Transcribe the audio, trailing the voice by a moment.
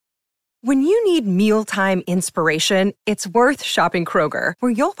When you need mealtime inspiration, it's worth shopping Kroger,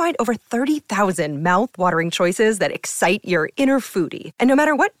 where you'll find over 30,000 mouth-watering choices that excite your inner foodie. And no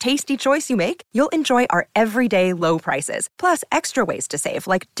matter what tasty choice you make, you'll enjoy our everyday low prices, plus extra ways to save,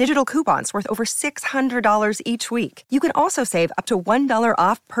 like digital coupons worth over $600 each week. You can also save up to $1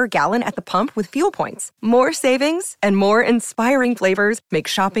 off per gallon at the pump with fuel points. More savings and more inspiring flavors make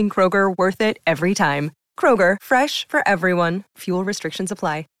shopping Kroger worth it every time. Kroger, fresh for everyone. Fuel restrictions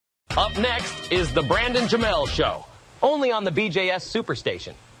apply. Up next is the Brandon Jamel Show, only on the BJS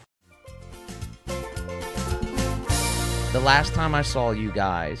Superstation. The last time I saw you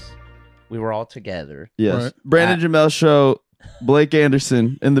guys, we were all together. Yes. Right. Brandon Jamel Show, Blake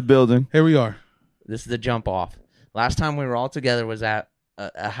Anderson in the building. Here we are. This is the jump off. Last time we were all together was at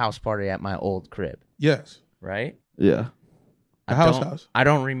a house party at my old crib, Yes. right? Yeah. The house. I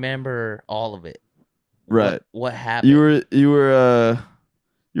don't remember all of it. Right. What happened? You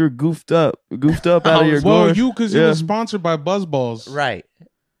were goofed up out of your Well, gourd. because it was sponsored by Buzzballs. right.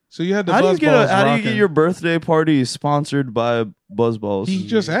 So you had the How do you Buzzballs get your birthday party sponsored by Buzzballs? He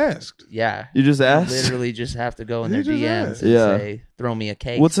just asked. Yeah. You just asked? Literally just have to go in You their just DMs asked. and Yeah. say, throw me a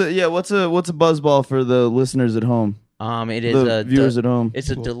cake. What's a Buzzball for the listeners at home? It is The viewers at home. It's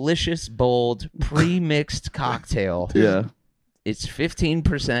a delicious, bold, pre-mixed cocktail. Yeah. It's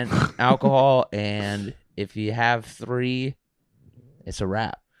 15% alcohol, and if you have 3, it's a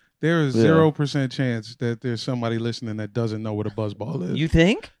wrap. There is Yeah. 0% chance that there's somebody listening that doesn't know what a Buzzball is. You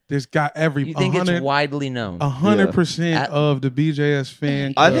think? There's got You think it's widely known? 100% Yeah. of the BJS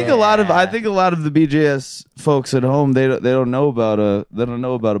fan. I think a lot of the BJS folks at home they don't know about a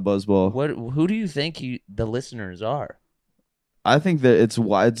Buzzball. Who do you think the listeners are? I think that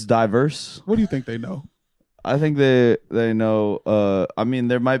it's diverse. What do you think they know? I think they know. I mean,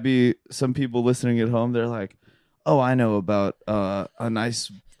 there might be some people listening at home. They're like, "Oh, I know about a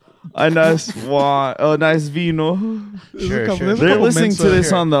nice wine, a nice vino." Sure. They're listening to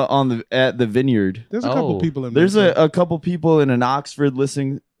this at the vineyard. There's a couple people in There's Mensa. a couple people in an Oxford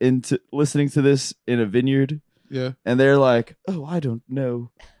listening to this in a vineyard, Yeah. and they're like, "Oh, I don't know.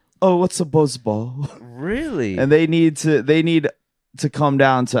 Oh, what's a buzzball?" Really? And they need to come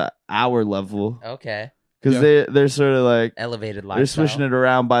down to our level Okay. because Yeah. they're sort of like Elevated lifestyle. they're swishing it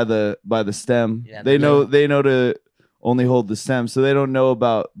around by the stem. Yeah, they know to only hold the stem, so they don't know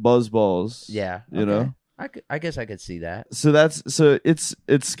about buzzballs. Yeah. you know. I guess I could see that. So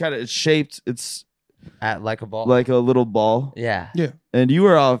it's kind of shaped. It's At like a ball. like a little ball, Yeah. and you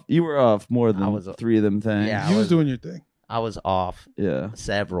were off more I than was- 3 of them things. Yeah. You I was was- doing your thing. I was off Yeah.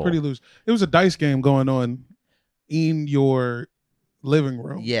 several. Pretty loose. It was a dice game going on in your living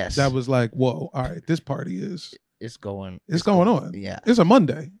room. Yes. That was like, whoa, all right, this party is It's going on. Yeah. It's a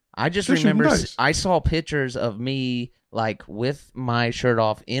Monday. I just They're shooting remember dice. I saw pictures of me like with my shirt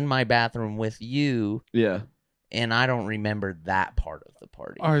off in my bathroom with you, Yeah. and I don't remember that part of the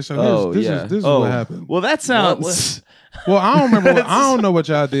party. All right, so this is what happened. Well, that sounds. Well, I don't remember. I don't know what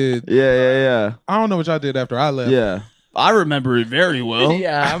y'all did. Yeah. I don't know what y'all did after I left. Yeah. I remember it very well.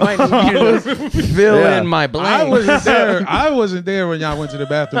 Yeah, I might need you to fill Yeah. in my I blank. wasn't there. I wasn't there when y'all went to the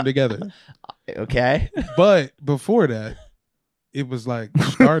bathroom together. Okay. But before that, it was like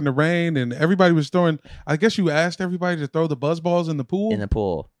starting to rain, and everybody was throwing. I guess you asked everybody to throw the buzzballs in the pool. In the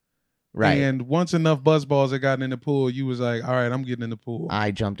pool. Right. And once enough buzzballs had gotten in the pool, you was like, "All right, I'm getting in the pool."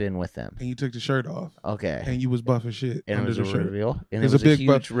 I jumped in with them. And you took the shirt off, Okay. and you was buff as shit And it under was the a shirt. reveal. And It it was was a big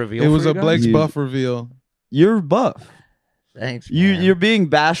huge bu- reveal. It was for a you Blake's guys? buff reveal. You're buff. Thanks. Man. You're being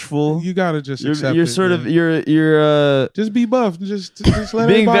bashful. You gotta just accept You're it, sort of man. you're just be buff. Just let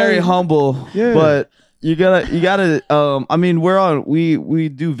being everybody- very humble. Yeah. But you gotta I mean we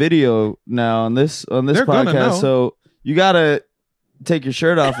do video now on this They're gonna know. podcast, so you gotta take your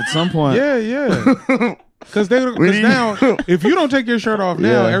shirt off at some point. Yeah. Because now, if you don't take your shirt off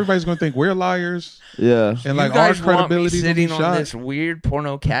now, Yeah. everybody's gonna think we're liars, Yeah. and like you our guys want me credibility is sitting shot. on this weird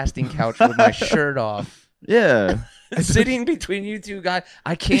porno casting couch with my shirt off, Yeah. sitting between you two guys.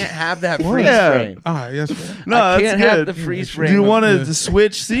 I can't have that What? freeze Yeah. frame. All right, yes, man. No, I that's can't good. have the freeze frame. Do you of- want Yeah. to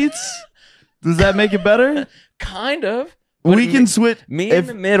switch seats? Does that make it better? Kind of. We But can switch. Me in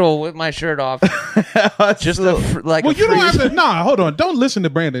the middle with my shirt off. Just like Well, a you don't have freeze- to. Nah, hold on. Don't listen to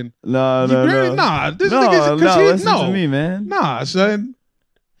Brandon. No. Nah, this No, nigga's because no, he listen to me, man. Nah, son.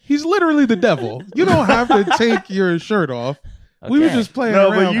 He's literally the devil. You don't have to take your shirt off. We were Okay. just playing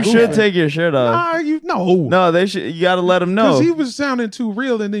No, around. but you goofing. should take your shirt off. Nah, no. No, they should. You got to let them know. Because he was sounding too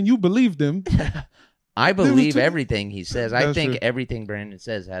real, and then you believed him. I was believe too- everything he says. I That's think true. everything Brandon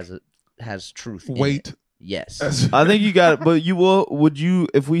says has truth. in Weight. it. Yes. I think you got. But you will. Would you?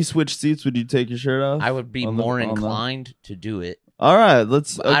 If we switch seats, would you take your shirt off? I would be On the- more on the- inclined to do it. All right,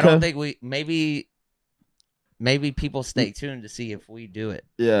 let's. But Okay. I don't think maybe people stay tuned to see if we do it.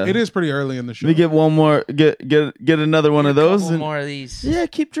 Yeah, It is pretty early in the show. We get one more. Get another one of A those. couple and- more of these Yeah,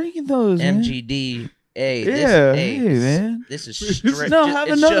 keep drinking those. man. MGD. Hey, Yeah, hey, man. This is straight. No, have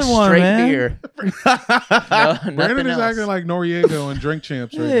it's another just one, straight man. beer. No, Brandon nothing is else. acting like Noriega and Drink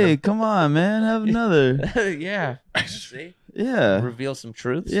Champs right Hey, come on, man. Have another. Yeah. See? Yeah. Reveal some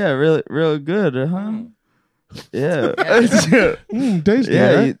truths. Yeah, really good, huh? Yeah. now. Tasty,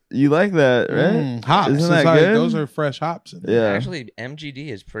 yeah, right? you like that, right? Hops. Isn't It's that like, good? those are fresh hops. In there. Yeah. Actually, MGD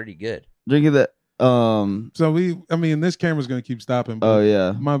is pretty good. Drinking that. So this camera's gonna keep stopping. But Oh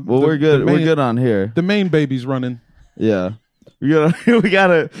yeah. My- Well, the- we're good. the We're main- good on here. the main baby's running, Yeah. We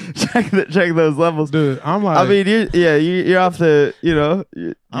gotta check those levels. dude. I'm like, I mean, you're off the. You're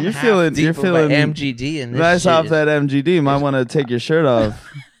I'm half feeling. deep You're of a feeling MGD in this nice shit. off that MGD. Might want to take your shirt off.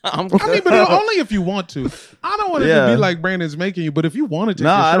 I'm I mean, but only if you want to. I don't want it Yeah. to be like Brandon's making you, but if you want to take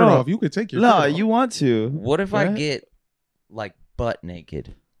No, your I shirt don't. off, you could take your No, shirt off. you want to. What if I Right? get like butt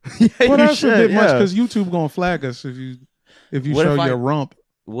naked? Yeah, Well, you that's a should, bit much yeah. because YouTube gonna flag us if you What show if I- your rump.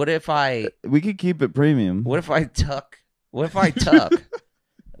 What if I We could keep it premium. what if I tuck? What if I tuck?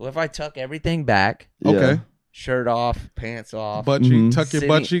 What if I tuck everything back, Yeah. Okay, shirt off, pants off, butt cheek, Mhm. tuck your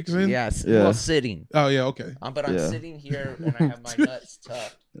butt cheeks in. Yes, Yeah. well, sitting. Oh yeah, okay. But I'm Yeah. sitting here and I have my nuts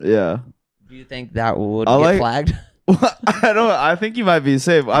tucked. Yeah. Do you think that would I get like- flagged? I think you might be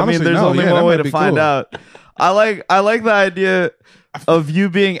safe. I Honestly, mean, there's no, only yeah, one that way might to be find cool. out. I like the idea of you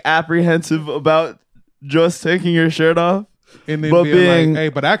being apprehensive about just taking your shirt off. And then But being being- like, hey,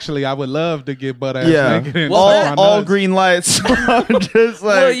 but actually, I would love to get butt ass Yeah. naked. And Well, suck my all nuts. green lights. I'm just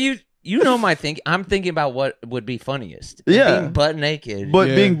like, Well, you know my think. I'm thinking about what would be funniest. Yeah. Being butt naked but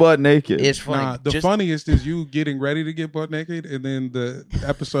Yeah. being butt naked. is funny. Nah, the Just- funniest is you getting ready to get butt naked, and then the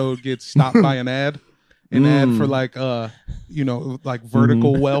episode gets stopped by an ad. An ad for like like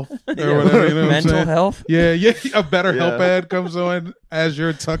vertical wealth or whatever. You know what I'm mental saying? health. Yeah, yeah. A better help Yeah. ad comes on as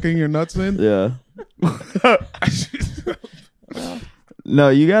you're tucking your nuts in. Yeah. No,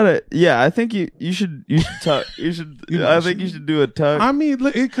 you gotta. Yeah, I think you should tuck. You should. I think you should do a tuck. I mean,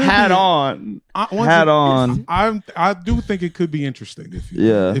 it could Hat be, on. once Hat it- on. I do think it could be interesting if you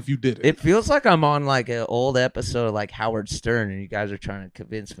Yeah. did it. It feels like I'm on like an old episode of like Howard Stern, and you guys are trying to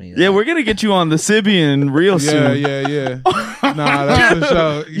convince me. Yeah, we're gonna get you on the Sibian real Yeah, soon. yeah. Nah, that's for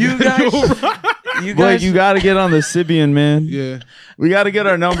sure. You guys, you Blake, guys, you gotta get on the Sibian, man. yeah. We gotta get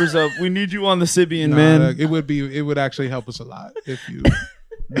our numbers up. We need you on the Sibian, Nah, man. it would actually help us a lot if you.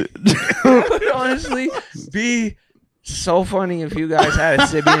 would honestly be so funny if you guys had a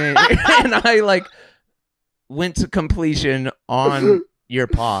Sibian and I like went to completion on your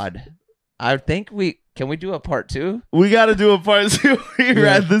pod. I think can we do a part 2? We gotta do a part 2. We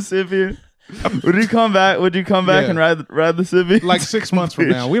ride the Sibian. Would you come back? Yeah. And ride the Sibian? Like 6 months from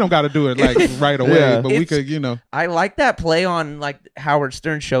now. We don't got to do it like right away, Yeah. but we It's- could, I like that play on like Howard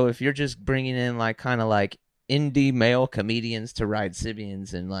Stern show. If you're just bringing in like kind of like indie male comedians to ride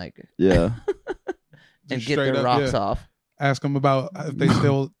Sibians and like Yeah. and just get straight their up, rocks yeah. off. Ask them about if they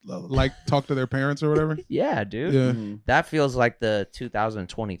still like talk to their parents or whatever. Yeah, dude. Yeah. That feels like the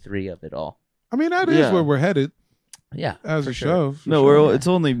 2023 of it all. I mean, that is Yeah. where we're headed Yeah, as for a sure. show. for No, sure. it's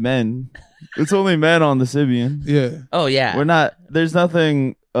only men. It's only men on the Sibian. Yeah. Oh yeah. We're not. There's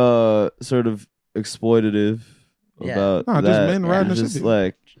nothing sort of exploitative Yeah. about No, just that. men riding It's the just Sibian.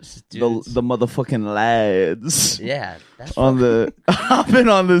 like Just the dudes. motherfucking lads Yeah, that's on the hopping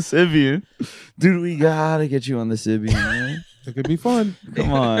on the Sibian. Dude, we gotta get you on the Sibian, man. It could be fun.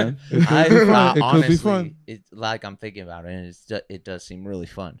 Come on. It could be fun. It honestly, could be fun. It's like I'm thinking about it, and it does seem really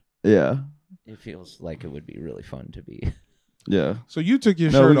fun. Yeah. It feels like it would be really fun to be. Yeah. So you took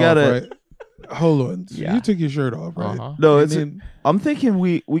your No, shirt we off, gotta- right? Hold on. So Yeah. you took your shirt off, right? Uh-huh. No, And it's. then- I'm thinking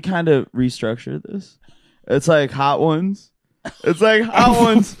we kind of restructure this. It's like Hot Ones. It's like Hot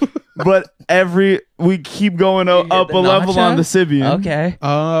Ones, but we keep going You get up the a level nacho? on the Sibian. Okay,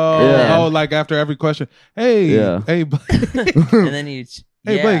 Oh, Yeah. like after every question. Hey, Yeah. hey, and then you.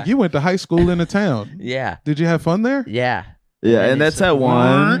 hey, yeah. Blake, you went to high school in a town. Yeah, Did you have fun there? yeah. Yeah, And and it's that's at like,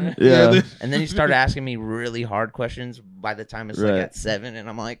 one. Yeah, Yeah. And then you start asking me really hard questions. By the time it's Right. like at 7, and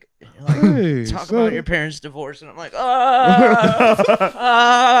I'm like Hey, talk so- about your parents' divorce, and I'm like, I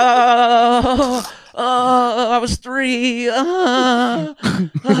was 3.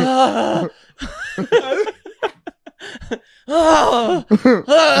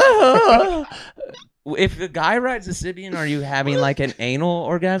 If the guy rides a Sibian, are you having like an anal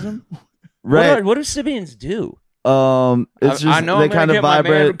orgasm? Right. What do Sibians do? It's just I know they I'm gonna kind of get my man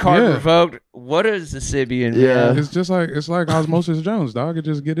vibrate. card Yeah. revoked. What is the Sibian? Yeah. man? It's like Osmosis Jones, dog. It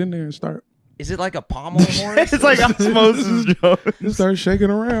just get in there and start. Is it like a pommel horse? It's like Osmosis Jones. You start shaking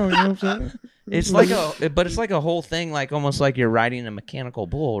around. You know what I'm saying? It's like it's like a whole thing, like almost like you're riding a mechanical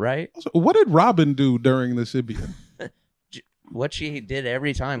bull, right? What did Robin do during the Sibian? What she did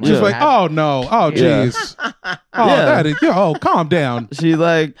every time. She's like, oh no, oh Yeah. jeez, that is, calm down. She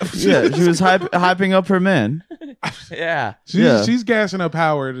like, she was hyping up her man. yeah. She's gassing up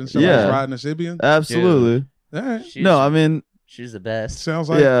Howard and somebody's riding a Sibian. Absolutely. All right. No, I mean, she's the best. Sounds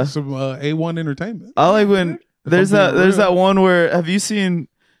like some A1 entertainment. I like when there's that one where, have you seen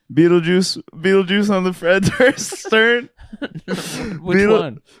Beetlejuice on the Fred Durst Stern? Which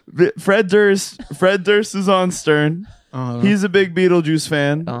one? Fred Durst is on Stern. He's a big Beetlejuice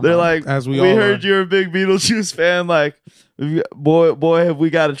fan. They're like, as we heard you're a big Beetlejuice fan. Like, boy, have we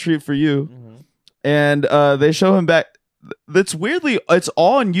got a treat for you. And they show him back. That's weirdly, it's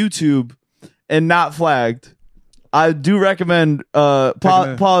all on YouTube and not flagged. I do recommend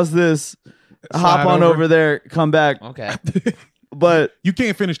pause this, hop on over there, come back. Okay. But you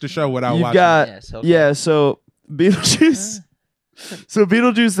can't finish the show without watching. So Beetlejuice. So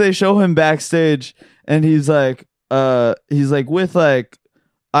Beetlejuice, they show him backstage, and he's like with like,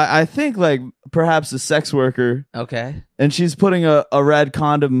 I think like perhaps a sex worker. Okay. And she's putting a red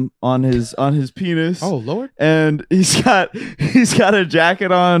condom on his penis. Oh Lord. And he's got a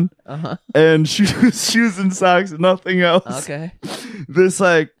jacket on and shoes and socks, nothing else. Okay. This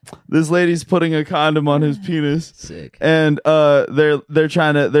lady's putting a condom on his penis. Sick. And they're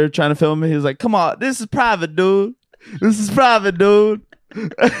trying to film him. He's like, "Come on, this is private, dude. This is private, dude."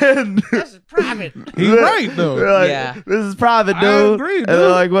 And This is private. He's right though. like, Yeah. This is private, dude. I agree, dude. And they're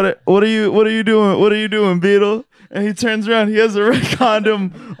like, what are you doing? What are you doing, Beetle? And he turns around. He has a red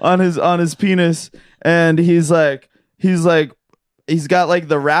condom on his penis, and he's got like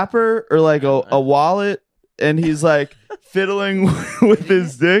the wrapper or like a wallet, and he's like fiddling with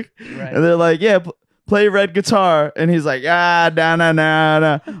his dick. Right. And they're like, yeah, play red guitar, and he's like, nah.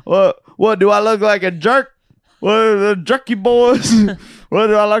 What do I look like, a jerk? What are the jerky boys? What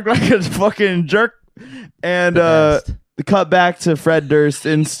do I look like, a fucking jerk? And the cut back to Fred Durst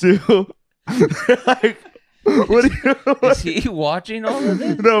and Stu. Like, what are you? Is he watching all of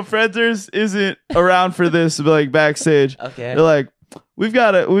this? No, Fred Durst isn't around for this. But like backstage, Okay. they're like, we've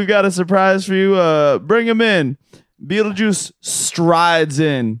got a surprise for you. Bring him in. Beetlejuice strides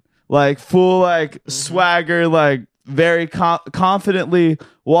in, like full like swagger, like very confidently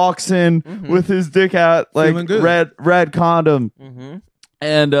walks in with his dick out, like red condom.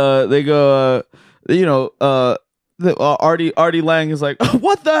 And they go, Artie Lang is like,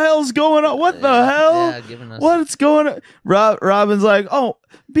 what the hell's going on? What the hell? Yeah, giving us... What's going on? Robin's like, oh,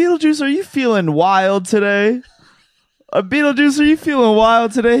 Beetlejuice, are you feeling wild today? Beetlejuice, are you feeling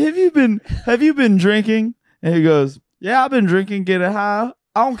wild today? Have you been drinking? And he goes, yeah, I've been drinking, getting high.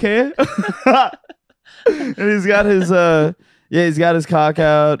 I don't care. And he's got his cock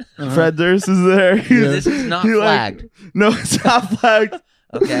out. Fred Durst is there. This is not flagged. No, it's not flagged.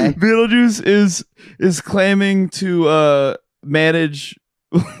 Okay. Beetlejuice is claiming to manage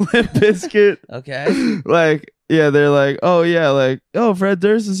Limp Bizkit. Okay. Like, yeah, they're like, oh yeah, like, oh, Fred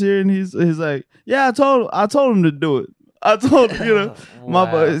Durst is here, and he's like, yeah, I told him to do it. I told my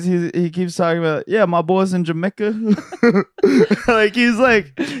boys. He keeps talking about, yeah, my boys in Jamaica. Like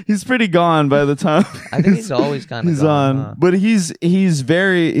he's pretty gone by the time. I think he's always kind of he's gone, on, but he's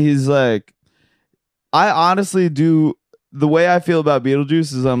like, I honestly do. The way I feel about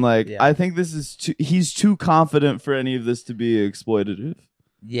Beetlejuice is I'm like, I think this is he's too confident for any of this to be exploitative.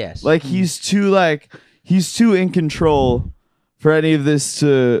 Yes. Like he's too in control for any of this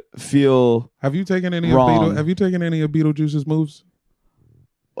to feel. Have you taken any wrong. Have you taken any of Beetlejuice's moves?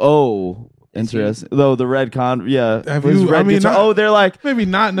 Oh, interesting. Though the red Have you? Red guitar. They're like, maybe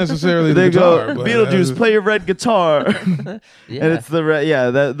not necessarily. They guitar, go, Beetlejuice, play your red guitar. Yeah. And it's the red. Yeah,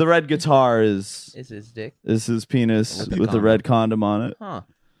 the red guitar is his dick. Is his penis with the red condom on it. Huh.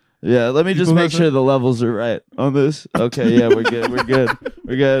 Yeah, let me just make sure the levels are right on this. Okay, yeah, we're good. We're good.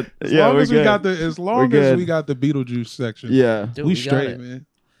 We're good. As Yeah, long we're as good. we got as long as we got the Beetlejuice section. Yeah, Dude, we got straight, it. man.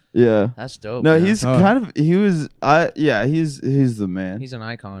 yeah. That's dope. No, man. he's he's the man. He's an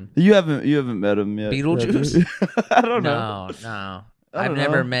icon. You haven't met him yet. Beetlejuice? I don't know. No. I I've don't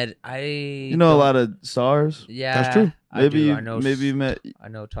never know. met. You know a lot of stars. Yeah, That's true. Maybe I you met.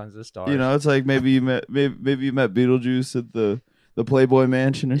 know tons of stars. You know, it's like maybe you met Beetlejuice at the Playboy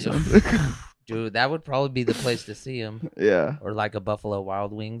Mansion or something. Dude, that would probably be the place to see him. Yeah, Or like a Buffalo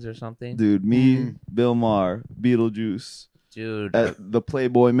Wild Wings or something. dude, me, Bill Maher, Beetlejuice Dude, at the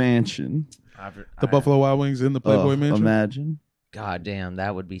Playboy Mansion. The Buffalo Wild Wings in the Playboy Mansion. Imagine. God damn,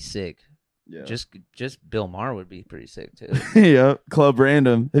 that would be sick. Yeah. Just Bill Maher would be pretty sick too. Yep. Club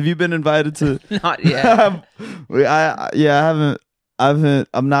Random. Have you been invited to? Not yet. I haven't.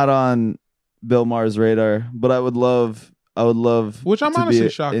 I'm not on Bill Maher's radar, but I would love. Which I'm to honestly be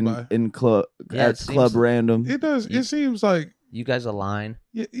shocked by. in club Yeah, at Club Random. It does. It seems like You guys align.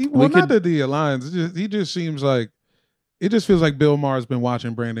 well, could- not that he aligns. He just seems like it just feels like Bill Maher's been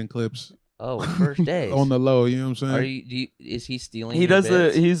watching Brandon clips Oh, first days. on the low. You know what I'm saying? Are you? Is he stealing? He your does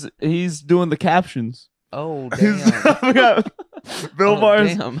bits? he's doing the captions. Oh He's- damn!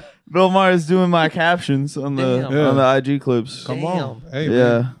 Bill Maher's doing my captions on the Damn. on the IG clips. Come on, hey Yeah.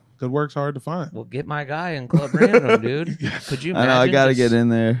 man, good work's hard to find. Well, get my guy in Club Random, dude. Could you I imagine? know. I gotta just get in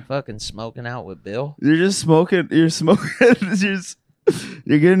there. Fucking smoking out with Bill. You're just smoking. You're smoking.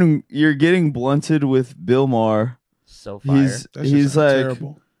 You're getting blunted with Bill Maher. So fire. He's That shit he's sounds like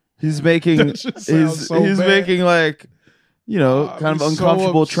terrible. he's making That shit sounds he's so he's bad. making like kind of I'm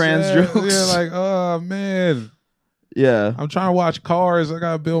uncomfortable so trans upset. jokes. Yeah, like oh man, yeah, I'm trying to watch Cars. I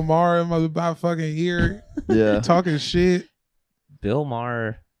got Bill Maher in my fucking ear yeah. talking shit. Bill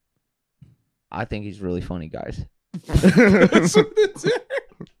Maher. I think he's really funny, guys.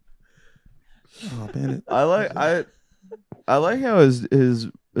 Oh man, I like how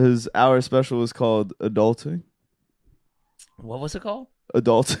his hour special was called Adulting. What was it called?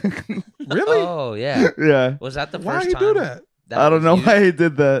 Adulting. really? Oh yeah. Yeah. Was that the Why first he time? do that? I don't was know used? why he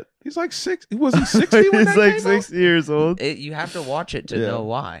did that. He's like 60. Was he 60 when He's that like came 6 years old. You have to watch it to Yeah. know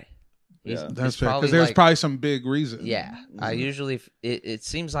why. Yeah. out? That's it's fair probably because there's like- probably some big reason. Yeah, I usually it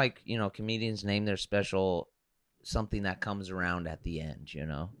seems like comedians name their special something that comes around at the end.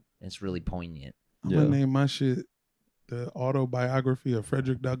 It's really poignant. I'm Yeah. gonna name my shit the autobiography of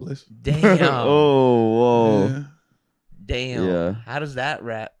Frederick Douglass. Damn. Oh, whoa. Yeah. Damn. Yeah. How does that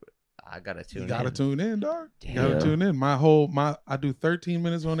rap? I gotta tune You gotta in. tune in, dog. You Damn. gotta tune in. I do 13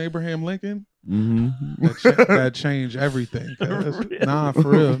 minutes on Abraham Lincoln. Mm-hmm. That changed everything. Really? Nah, for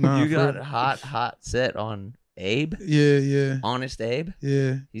real. Nah, You for got real. hot set on Abe. Yeah. Honest Abe.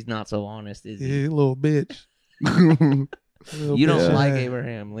 Yeah. He's not so honest, is Yeah, he? little bitch. You don't Yeah. like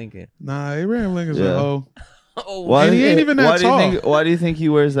Abraham Lincoln. Nah, Abraham Lincoln's Yeah. a hoe. Oh, Why And do he you- ain't even that why tall. Do you think, why do you think he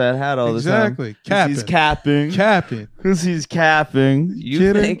wears that hat all the time? Exactly. 'Cause he's capping. Capping. Because he's capping. you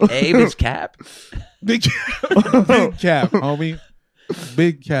kidding? think Abe is Cap? Big big cap, homie.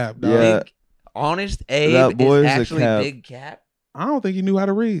 Big cap, dog. Yeah. Big, honest Abe That boy is is a actually Cap. Big Cap. I don't think he knew how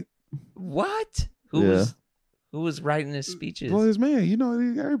to read. What? Who was writing his speeches? Well, his man,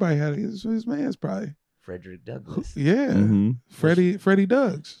 everybody had his man's probably. Frederick Douglass. Yeah. Mm-hmm. Freddie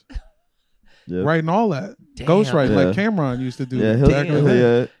Duggs. Yep. Writing all that. Damn. Ghostwriting Yeah. like Cameron used to do. Yeah, back in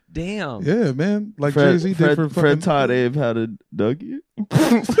the day. Damn. Yeah, man. Like Fred, Jay-Z did Fred, for Fred fucking taught Abe how to Dougie.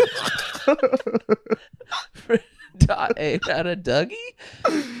 Taught Abe how to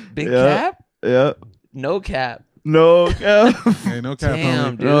Dougie? Big Yeah. Cap? Yeah. No cap. No cap. Hey, no cap,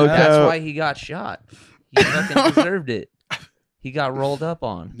 Damn, homie. dude. No That's cap. why he got shot. He fucking deserved it. He got rolled up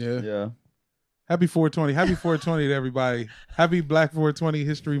on. Yeah. Yeah. Happy 420. Happy 420 to everybody. Happy Black 420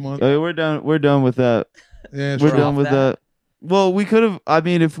 History Month. Okay, we're done. We're done with that. Yeah, We're sure. done off with that. that. Well, we could have. I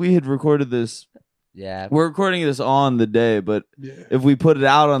mean, if we had recorded this, Yeah. we're recording this on the day, but Yeah. if we put it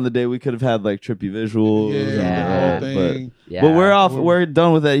out on the day, we could have had like trippy visuals. Yeah, and the Yeah. whole but, thing. Yeah. but we're off. We're- We're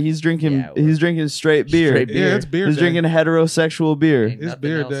done with that. He's drinking. Yeah, we're- he's drinking straight beer. Straight beer. Yeah, it's beer He's day. drinking heterosexual beer. Ain't It's nothing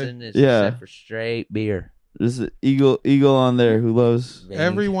beer else day. in this Yeah. except for straight beer. There's an eagle on there who loves.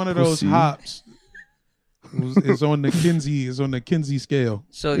 Every one of those Pussy. hops is on the Kinsey scale.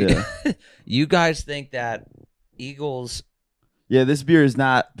 So Yeah. you guys think that Eagles Yeah, this beer is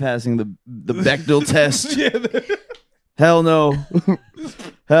not passing the Bechdel test. Yeah. Hell no.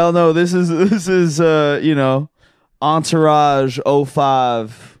 Hell no. This is Entourage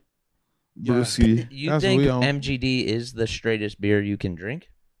 05 Brewski. you That's what think we own. MGD is the straightest beer you can drink?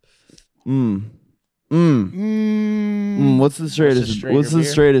 What's the straightest? straighter What's the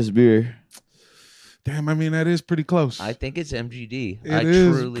beer? straightest beer? Damn, I mean that is pretty close. I think it's MGD. It I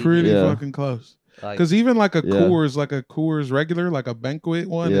is truly pretty do. Yeah. fucking close. Like, Because even like a Yeah. Coors regular, like a banquet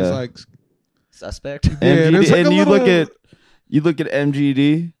one, is Yeah. like suspect. Yeah, MGD, there's like and a you little- look at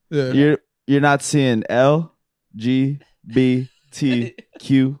MGD. yeah. You're not seeing L G B T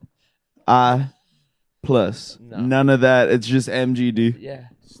Q I plus. No. None of that. It's just MGD. Yeah.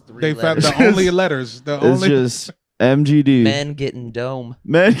 It's three They found letters. the only letters. The It's only just MGD. Men getting dome,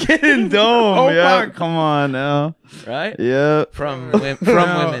 Men getting dome. Oh yeah, my- come on now. right? Yeah. From Now,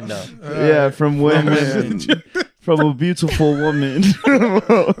 women though. Yeah, from women. from a beautiful woman.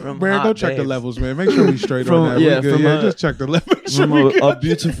 From Brad, hot go check the babes. levels, man. Make sure we straight From- on that. yeah, We good. from Yeah, a- just check the levels. From We good. a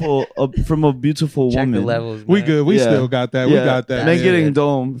beautiful Check woman. the levels. We man. good. We Yeah. still got that. We got that. Men Yeah. getting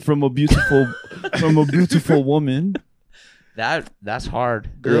dome from a beautiful woman. That's hard,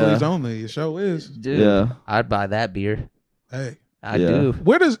 Girlies Yeah. only. Your show is. dude. Yeah. I'd buy that beer. Hey, I Yeah. do.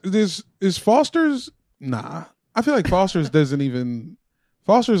 where does this is Foster's? Nah, I feel like Foster's doesn't even.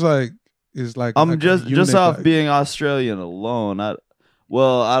 Foster's is like. I'm like a just unit, off like- being Australian alone. I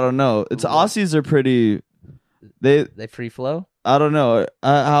don't know. It's Aussies are pretty. They free flow. I don't know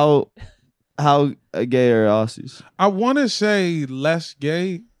how gay are Aussies? I want to say less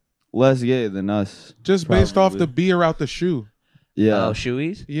gay, Less gay than us. just based off Probably. the beer out the shoe. Yeah. Oh,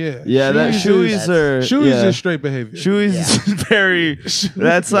 shoeys. Yeah, Yeah, that Shoeys shoeys are Shoeys yeah. is straight behavior. Shoeys is very.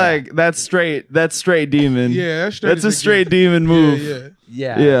 That's like that's straight demon. Yeah, that's straight. That's a as it straight gets. demon move.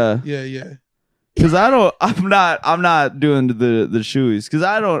 Yeah, Yeah. Yeah, yeah. because I'm not doing the shoeys because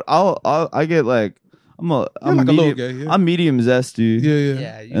I get like I'm You're like a little medium, gay. Yeah, I'm medium zesty. yeah.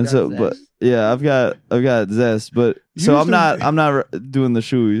 Yeah. You and got so that. but yeah I've got zest but so I'm Usually- not doing the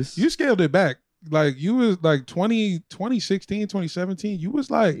shoeys. You scaled it back. Like you was like 2016, 2017. You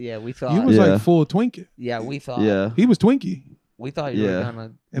was like Yeah, we thought. you was Yeah. like full Twinkie. yeah, we thought. Yeah, He was Twinkie. We thought you Yeah. were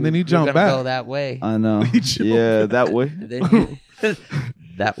gonna. And then he we were jumped gonna back. Go that way. I know. He jumped Yeah, that way. Then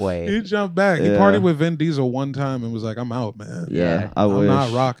that He way. jumped back. He Yeah. partied with Vin Diesel one time and was like, "I'm out, man. Yeah, I I'm wish.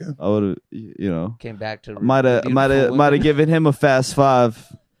 not rocking." I would have, Came back to might beautiful have women. given him a fast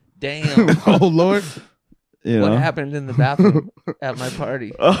 5. Damn. Oh Lord, You What know. happened in the bathroom at my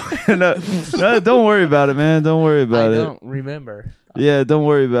party? Oh, no, don't worry about it, man. Don't worry I about it. don't remember. Yeah, don't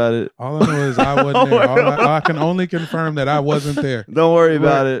worry about it. all I know is I wasn't there. I can only confirm that I wasn't there. Don't worry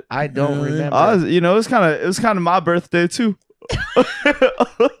about it. I don't Yeah. remember. It was kind of my birthday too. All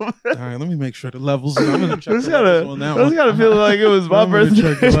right, let me make sure the levels. I'm gonna check It was the kind levels on of that one. feeling like it was my I'm gonna birthday.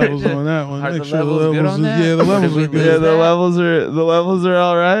 check the levels on that one. Are Make the sure the levels good levels. on that? Yeah, the Or levels did we are lose good. Yeah, that? the levels are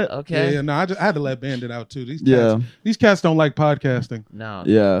all right. Okay. Yeah, no, I had to let Bandit out too. Yeah, These cats don't like podcasting. No.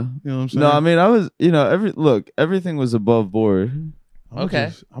 yeah. You know what I'm saying? No, I mean, I was, everything was above board.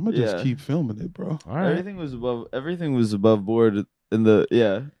 Okay. I'm gonna just Yeah. keep filming it, bro. All right. Everything was above board in the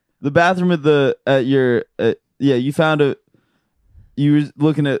bathroom you found it. You were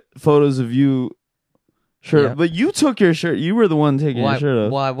looking at photos of you shirt, Yeah. but you took your shirt. You were the one taking your shirt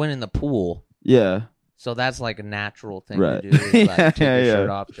off. Well, I went in the pool, Yeah, so that's like a natural thing Right. to do. Is like take Yeah, your yeah. shirt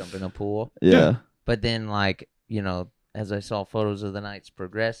off, jump in the pool. yeah. But then, like, as I saw photos of the nights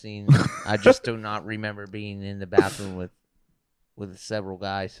progressing, I just do not remember being in the bathroom with several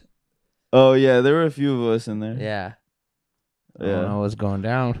guys. Oh yeah, there were a few of us in there. Yeah. I Yeah. don't know what's going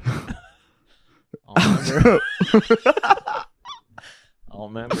down. I'll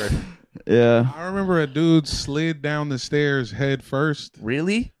remember. Yeah. I remember a dude slid down the stairs head first,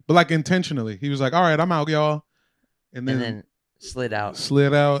 Really? but like intentionally. He was like, "All right, I'm out, y'all," and And then then slid out.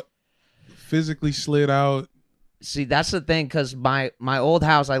 slid out, physically slid out. See, that's the thing, because my old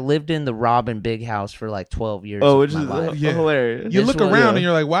house, I lived in the Robin Big House for like 12 years. Oh, of which my is life. Yeah. hilarious. You This look was- around Yeah. and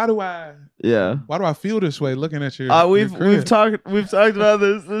you're like, "Why do Yeah. I feel this way?" Looking at your, We've your crib. talked about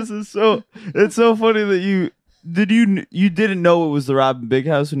this. This is it's so funny that you didn't know it was the Robin Big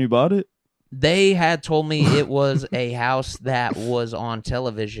House when you bought it. They had told me it was a house that was on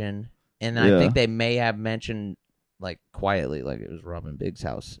television, and I Yeah. think they may have mentioned, like, quietly, like it was Robin Big's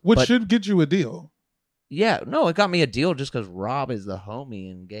house. which But, should get you a deal. yeah, no, it got me a deal just because Rob is the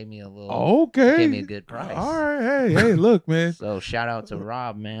homie and gave me a little, Okay, gave me a good price. All right, hey, look, man. So shout out to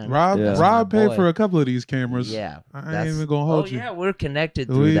Rob, man. Rob, Yeah. Rob That's my paid boy. for a couple of these cameras. Yeah, I ain't that's- even gonna hold oh you. yeah, we're connected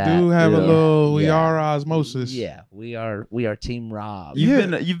through We that. do have a Yeah. little. We Yeah. are osmosis. Yeah, we are Team Rob.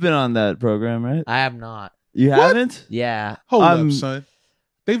 You've been on that program, right? I have not. You What? haven't? Yeah, Hold I'm- up, son.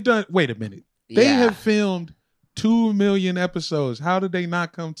 They've done. Wait a minute. They yeah. have filmed 2 million episodes. How did they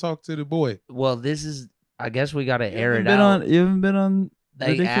not come talk to the boy? Well, this is. I guess we got to air it been out. You haven't been on.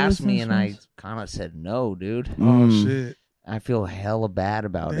 They Ridiculous asked me, and I Things? kind of said no, dude. Oh Mm. shit! I feel hella bad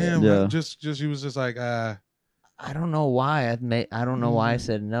about Damn. it. Yeah. Just he was just like, I don't know why. I don't know why I Mm.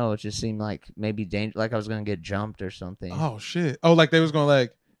 said no. It just seemed like maybe like I was gonna get jumped or something. oh shit. Oh, like they was gonna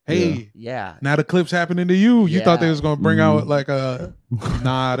like, hey, Yeah. now the clip's happening to you. You thought they Yeah. was gonna bring out like a.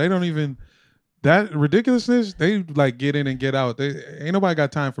 Nah, they don't even. That ridiculousness. They like get in and get out. They ain't nobody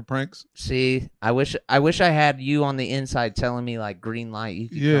got time for pranks. See, I wish I had you on the inside telling me like green light. You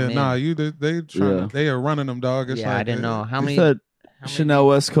could Yeah, come in. nah. They trying. Yeah. They are running them, dog. It's yeah, like, I didn't know how You many. said how many Chanel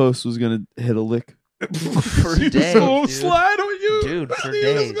West Coast was gonna hit a lick. For She days, just won't dude. slide on you, Dude, for She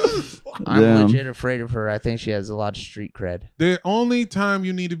days. just goes- I'm Damn. legit afraid of her. I think she has a lot of street cred. The only time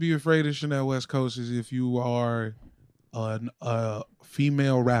you need to be afraid of Chanel West Coast is if you are a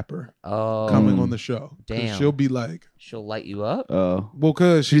female rapper Oh, coming on the show. 'Cause Damn. she'll be like, she'll light you up. Oh, well,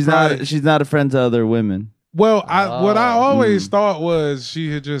 because she's not a friend to other women. Well, what I Oh. always thought was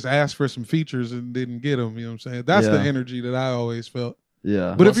she had just asked for some features and didn't get them. You know what I'm saying? That's the Yeah. energy that I always felt.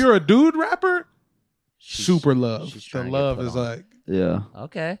 Yeah, But if you're a dude rapper, She's- super love. she's The trying to get love put is on. like, yeah.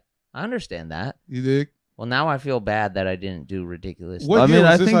 Okay, I understand that. you dig? Well, now I feel bad that I didn't do ridiculous. What I year mean,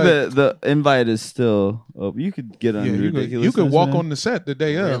 was I this, think like- the invite is still. Oh, you could get on Yeah, ridiculous. you could walk on the set the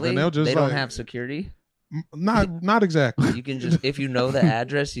day of, Really? and they'll just they like, don't have security. not exactly. You can just, if you know the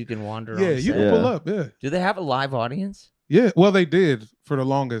address, you can wander. Yeah, on you set. can Yeah. pull up. Yeah, Do they have a live audience? yeah. Well, they did for the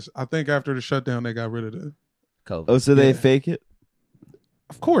longest. I think after the shutdown, they got rid of it. COVID. Oh, so they Yeah. fake it?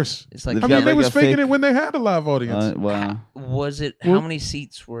 Of course. It's like They've I got mean, they like was a faking fake- it when they had a live audience. Wow. was it? Well- How many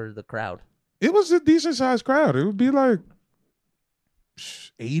seats were the crowd? It was a decent sized crowd. It would be like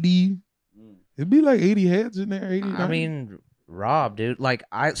 80. It'd be like 80 heads in there. 80. I mean, Rob, dude. Like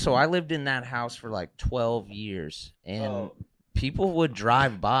I lived in that house for like 12 years, and people would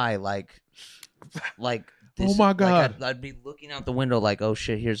drive by like. Oh my God. Like I'd be looking out the window like, oh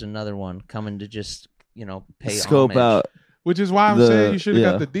shit, here's another one coming to just pay Scope homage. out. which is why I'm the- saying you should have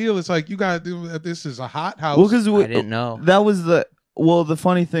yeah. got the deal. It's like you got to do. This is a hot house. Well, because I didn't know. that was the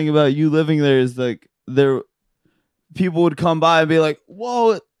funny thing about you living there is like people would come by and be like,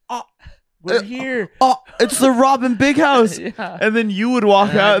 "Whoa, We're here. oh, it's the Robin Big House," Yeah. and then you would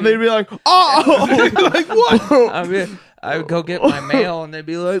walk And out I'd and they'd be like, "Oh, like what?" I would go get my mail and they'd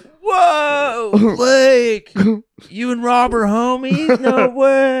be like, "Whoa, Blake, you and Rob are homies? No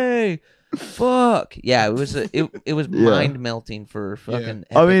way! Fuck yeah!" It was it was Yeah. mind melting for fucking.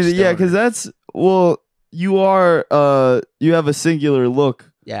 I mean, epic yeah, because stoner. you have a singular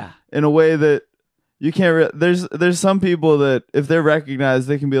look yeah, in a way that you can't. There's some people that if they're recognized,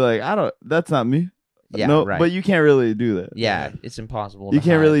 they can be like, that's not me. yeah, No, right. but you can't really do that. yeah, it's impossible. You to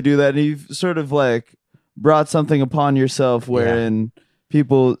can't hide. really do that, and you've sort of like brought something upon yourself wherein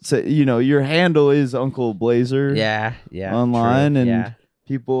people say, your handle is Uncle Blazer Yeah, yeah. online, true, and yeah,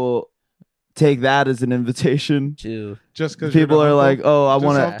 people take that as an invitation. too. just because People are like, "Oh, I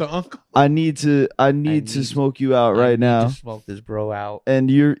want off to, the uncle. I need to need- smoke you out I right need now," to smoke this bro out. and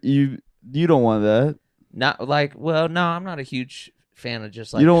you don't want that. Not like, well, no, I'm not a huge fan of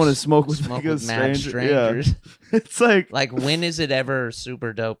just like You don't wanna smoke with smoke like a with mad stranger, yeah. strangers. It's like Like, when is it ever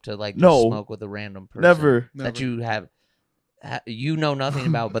super dope to like just No. smoke with a random person never. that you have you know nothing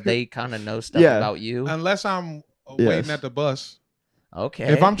about, but they kind of know stuff Yeah. about you? Unless I'm Yes. waiting at the bus. Okay,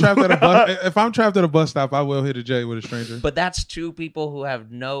 If I'm trapped at a bus stop, I will hit a J with a stranger. but that's two people who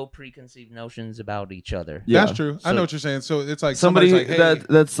have no preconceived notions about each other. Yeah. That's true. I So- know what you're saying. So it's like Somebody somebody's like, hey,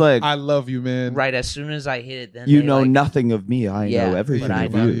 that's like, I love you, man. Right, as soon as I hit it, then you they, know like, nothing of me. I yeah, know everything but I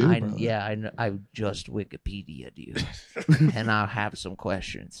of know, you. brother. I know, I just Wikipedia'd you, and I'll have some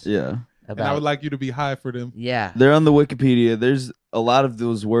questions Yeah. about. And I would like you to be high for them. yeah, They're on the Wikipedia. There's a lot of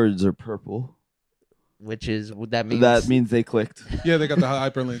those words are purple. which is that means That means they clicked. Yeah, they got the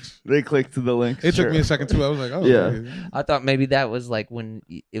hyperlinks. They clicked to the link. It took me a second too. I was like, oh, Yeah. okay. I thought maybe that was like when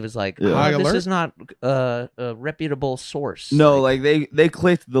it was like, Yeah. oh, High this alert? is not a reputable source. No, like they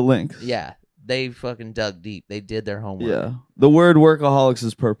clicked the link. yeah, they fucking dug deep. They did their homework. Yeah. The word workaholics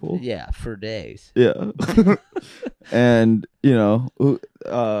is purple. Yeah, for days. Yeah. And, yeah,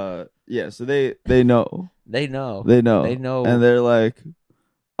 so they know. They know. They know. They know. And they're like,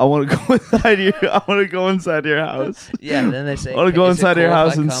 I want to go inside your house. Yeah, then they say, I want to go "Is it inside your cool if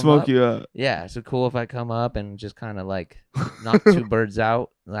house I and come smoke up?" you out. Yeah, is it cool if I come up and just kind of like knock two birds out?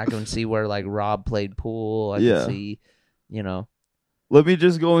 I can see where like Rob played pool. I Yeah. can see, Let me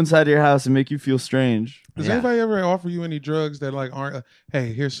just go inside your house and make you feel strange. Does Yeah. anybody ever offer you any drugs that like aren't?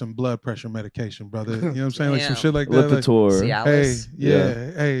 Hey, here's some blood pressure medication, brother. You know what I'm saying? Like some Damn. shit like that. Like, Lipitor. hey, Cialis.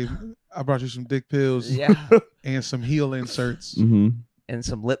 yeah, hey, I brought you some dick pills Yeah, and some heel inserts. Mm-hmm. and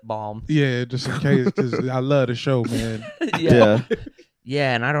some lip balm. Yeah, just in case, because I love the show, man. Yeah.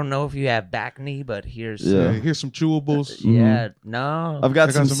 Yeah, and I don't know if you have back knee, but here's Yeah. Yeah, here's some chewables. yeah, no. I've got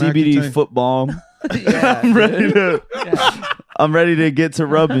I got some some CBD Accutane. foot balm. yeah, I'm ready dude. to Yeah. I'm ready to get to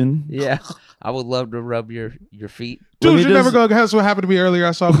rubbing. Yeah, I would love to rub your feet. Let Dude, me you never just- go. That's what happened to me earlier.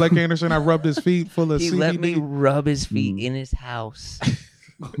 I saw Blake Anderson. I rubbed his feet full of He CBD. let me rub his feet Mm. in his house.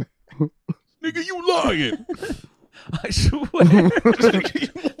 Nigga, you lying. I swear,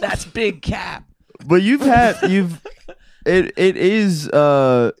 that's big cap. But it is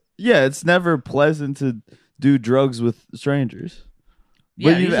yeah, it's never pleasant to do drugs with strangers.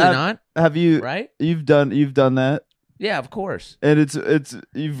 Yeah, you've usually not, Have you? right? You've done that, Yeah, of course. and it's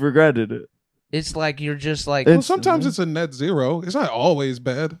you've regretted it. It's like you're just like Well, sometimes it's a net zero. It's not always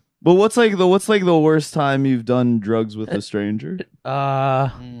bad. But what's like the worst time you've done drugs with a stranger? huh.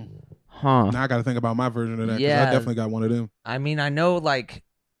 Now I got to think about my version of that because Yeah. I definitely got one of them. I mean, I know like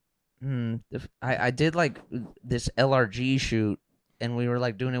I did like this LRG shoot, and we were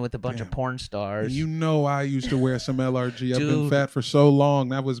like doing it with a bunch of Damn. porn stars. You know, I used to wear some LRG. I've been Dude. fat for so long.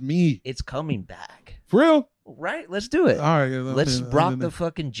 That was me. It's coming back, For real? right? Let's do it. All right. Let's rock the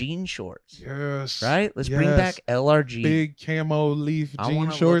fucking jean shorts, Yes. right? Let's bring Yes. back LRG. Big camo leaf I jean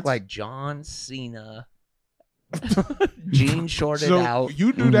want to shorts. look like John Cena, jean shorted so out.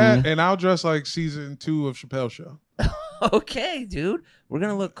 you do that, and I'll dress like season 2 of Chappelle Show. Okay, dude, we're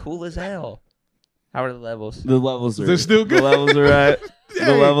gonna look cool as hell. How are the levels? The levels are They're still good. The levels are right. The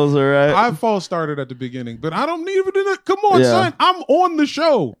Hey, levels are right. I false started at the beginning, but I don't need to. Come on, Yeah. son. I'm on the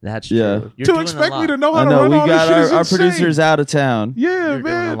show. That's true. Yeah. You're To doing expect a me to lot. know how I to know run we all got this shit is our insane. producers out of town. Yeah, You're doing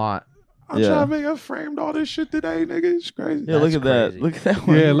man. a lot. I'm Yeah. trying to make. I framed all this shit today, nigga. It's crazy. Yeah, look That's at that. crazy. Look at that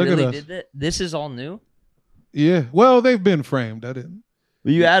one. Yeah, look really at us. did that? This is all new. Yeah. Well, they've been framed. I didn't.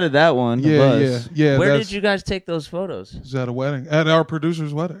 Well, you added that one. Yeah, Buzz. yeah. Where That's, did you guys take those photos? Is at a wedding at our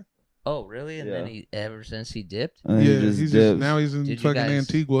producer's wedding. Oh, really? And then Yeah. ever since he dipped, And Yeah, he just he's dips. now he's in Did you fucking guys-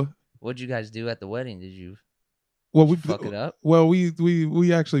 Antigua. what'd you guys do at the wedding? Did you Well, we fuck it up Well,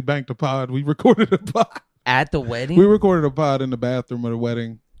 we actually banked a pod. We recorded a pod. at the wedding? We recorded a pod in the bathroom of the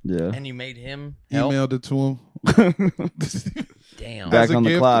wedding. Yeah. And you made him help? Emailed it to him. Damn. Back As a on the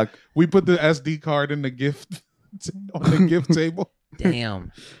gift. clock. We put the SD card in the gift on the gift table.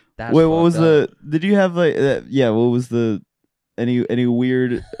 Damn. That's Wait, what fucked was up. the? Did you have like? Yeah, what was the? Any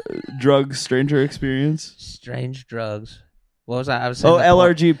weird drug stranger experience? strange drugs? What was I was saying? Oh, the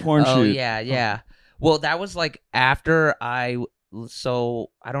porn- LRG porn Oh shoot. yeah. Well, that was like after I. So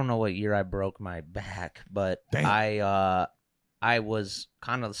I don't know what year I broke my back, but Damn. I was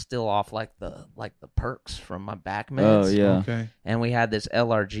kind of still off like the perks from my back meds. Oh yeah. Okay. And we had this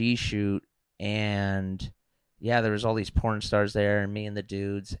LRG shoot, and yeah, there was all these porn stars there, and me and the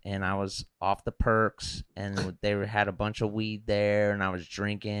dudes, and I was off the perks, and they had a bunch of weed there, and I was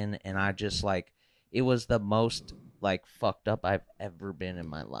drinking, and I just like, it was the most like fucked up I've ever been in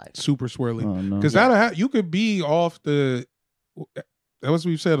my life. Super swirly. Oh no. Because you could be off the. That was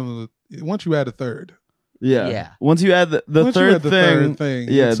what you said on the. Once you add a third. Yeah. Yeah. Once you add the Once you third add the thing. third thing.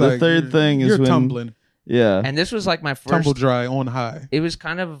 Yeah, it's the like third you're- thing is you're when. tumbling, Yeah. And this was like my first. tumble dry on high. It was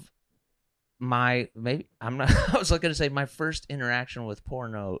kind of my maybe I'm not. I was looking to say my first interaction with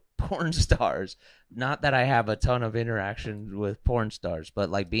porn stars. Not that I have a ton of interaction with porn stars, but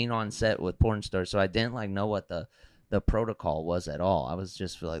like being on set with porn stars. So I didn't like know what the protocol was at all. I was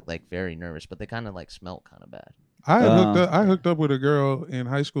just like very nervous, but they kind of like smelled kind of bad. I hooked up with a girl in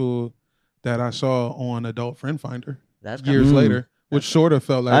high school that I saw on Adult Friend Finder That's kind years of, later, which sort of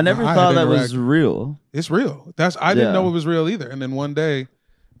felt like I never had thought that was interaction. real. It's real. I didn't Yeah. know it was real either. And then one day,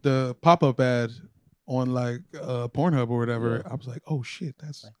 the pop up ad on like Pornhub or whatever, I was like, oh shit,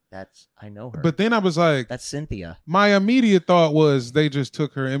 that's I know her. But then I was like, that's Cynthia. my immediate thought was they just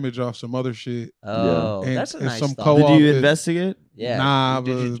took her image off some other shit. Oh, And- that's a and nice some thought. co- Did you office. investigate? Yeah. Nah,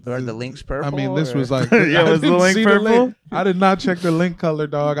 Did you, but are the links purple? I mean, this or- was like, Yeah, I was the didn't link see purple? link. I did not check the link color,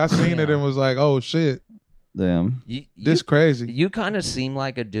 dog. I seen it Yeah. and was like, oh shit, Damn. this crazy. You kind of seem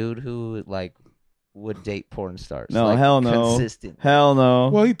like a dude who like would date porn stars. No, like, hell no. Consistent. Hell no.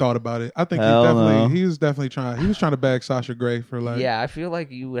 Well, he thought about it. I think Hell no. he was definitely trying to bag Sasha Grey for like, Yeah, I feel like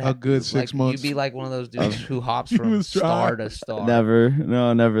you would a good 6 months. You'd be like one of those dudes who hops He from was star trying. to star. Never.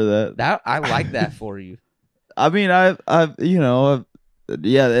 No, never that. That I like that for you. I mean, I've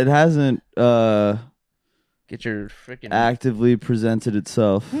yeah, it hasn't Get your freaking. actively presented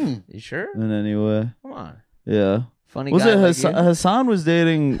itself You sure? in any way. Come on, Yeah. funny Was guy. it like Hassan? you? Hassan was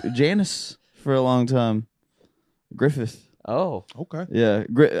dating Janice for a long time. Griffith. Oh, okay. Yeah.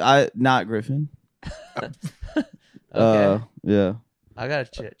 Not Griffin. okay. Yeah. I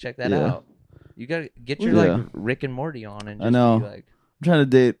gotta check that Yeah. out. You gotta get your Yeah. like Rick and Morty on and I just know. be like, I'm trying to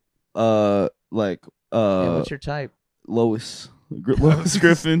date hey, what's your type? Lois. Lois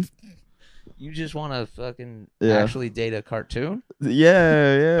Griffin. You just want to fucking Yeah. actually date a cartoon?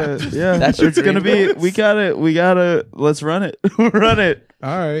 Yeah. That's your it's gonna dream? be. We gotta. Let's run it. Run it.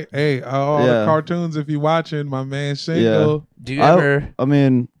 All right. Hey, all Yeah. the cartoons, if you watching, my man single. Do you ever I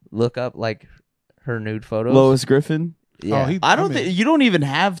mean, look up like her nude photos? Lois Griffin. Yeah. Oh, I don't mean, think you don't even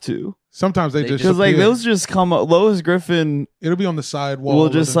have to, sometimes they They just because like appear. those just come up. Lois Griffin It'll be on the side wall. will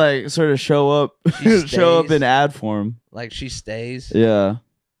with just a- like sort of show up, She show up stays. in ad form. Like she stays. Yeah.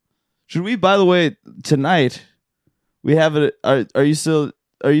 Should we? By the way, tonight We have it. Are you still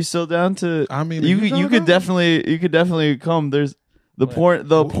down to? I mean, you could definitely come. There's the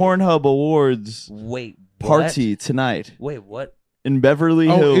Pornhub Awards Wait, party tonight Wait, what? in Beverly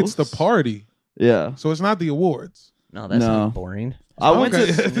Hills. Oh, it's the party. Yeah. So it's not the awards. No, that's No. not boring. I went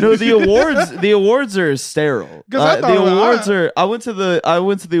Okay. to the awards. The awards are sterile. 'Cause I thought- the awards are. I went to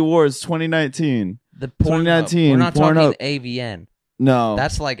the awards 2019. The Pornhub. 2019 We're not Pornhub. talking AVN. No,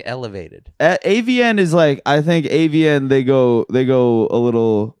 That's like elevated. AVN is like, I think AVN they go a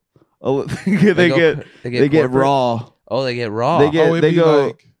little they get corporate? raw. Oh, they get raw. They get- It'd be go-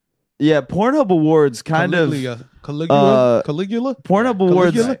 like Yeah, Pornhub Awards kind of Caligula. Pornhub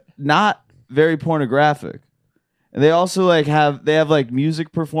Awards Caligula? not very pornographic. And they also like have like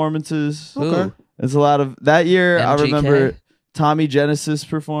music performances. Who? Okay. It's a lot of that year. I MGK? remember Tommy Genesis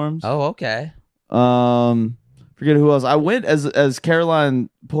performs. Oh, okay. Forget who else. I went as Caroline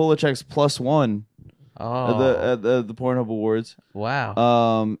Polachek's +1 Oh, at the Pornhub Awards.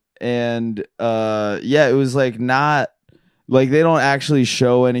 wow. And yeah, it was like not like they don't actually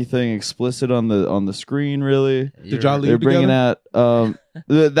show anything explicit on the screen really. Did y'all They're leave bringing together? out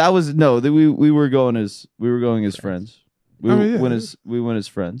that was no, we were going as friends. We I mean, yeah. went as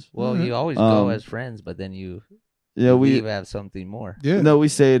friends. Well, Mhm. you always go Um, as friends, but then you Yeah, we leave have something more. Yeah. no, we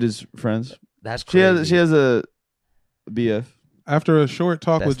say it as friends. That's She crazy. has a BF. After a short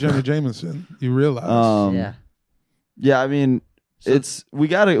talk with That's- Jimmy Jameson, you realize. Yeah. Yeah, I mean, So-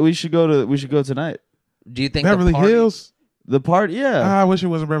 we should go tonight. Do you think Beverly the party, Hills. The part, yeah. I wish it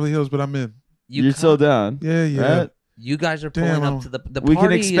wasn't Beverly Hills, but I'm in. You're still down. Yeah, yeah. Right? You guys are pulling Damn, up to the We can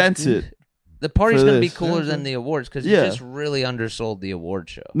party expense is, it The party's for gonna be this. cooler Yeah. than the awards because Yeah. you just really undersold the award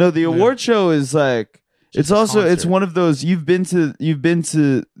show. No, the award show is like Just it's a also it's concert. one of those you've been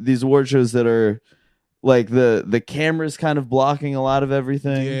to these award shows that are like the camera's kind of blocking a lot of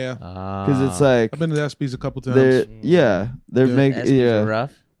everything. Yeah. Because it's like I've been to the ESPYs a couple they're times. they're Yeah. making yeah.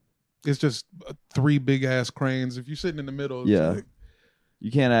 rough. It's just 3 big ass cranes. If you're sitting in the middle, it's Yeah. like,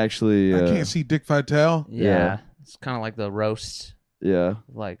 You can't actually I can't see Dick Vitale. Yeah. Yeah. It's kind of like the roasts, yeah.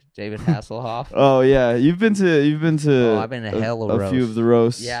 like David Hasselhoff. Oh yeah, you've been to Oh, I've been to hell of a few roasts. of the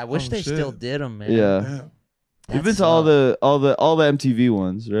roasts. Yeah, I wish Oh, they shit. still did them, man. Yeah. Damn. You've been to all the MTV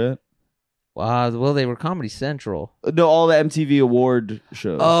ones, right? Well, they were Comedy Central. No, all the MTV award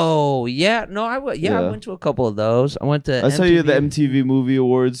shows. Oh yeah, no, I I Yeah. went to a couple of those. I went to. I saw you at the MTV. MTV Movie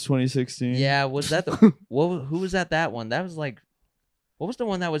Awards 2016. Yeah, was that the? Who was at that one? That was like, what was the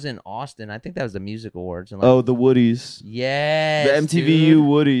one that was in Austin? I think that was the Music Awards. And like, Oh, the Woodies. yeah, The MTVU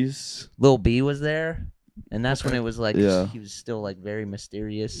Woodies. Lil B was there, and that's when it was like Yeah. he was still like very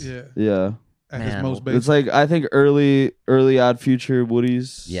mysterious. Yeah. Yeah. At his Man, most well, It's basic. like I think early Odd Future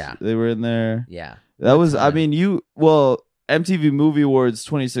Woodies. Yeah. They were in there. Yeah. That was I time. mean MTV Movie Awards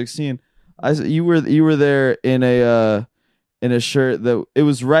 2016. You were there in a shirt that it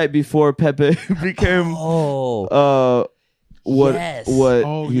was right before Pepe became Oh, what Yes. what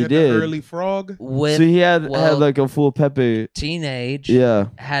Oh, he had did. the early frog. with So he had well, like a full Pepe. Teenage Yeah.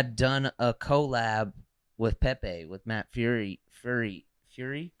 had done a collab with Pepe with Matt Fury,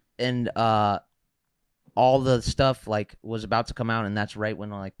 and all the stuff like was about to come out, and that's right when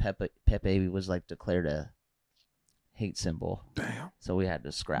like Pepe was like declared a hate symbol. Damn. So we had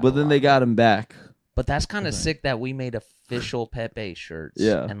to scrap. But a then lot. they got him back. But that's kind of sick that we made official Pepe shirts.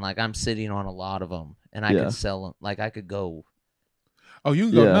 Yeah. And like I'm sitting on a lot of them, and I Yeah. could sell them. Like I could go. Oh, you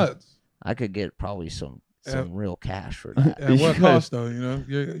can go Yeah. nuts. I could get probably some Yeah. real cash for that. At what You cost though? You know,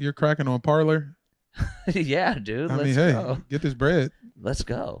 you're cracking on Parlor. Yeah, dude. I Let's mean, hey, go. get this bread. Let's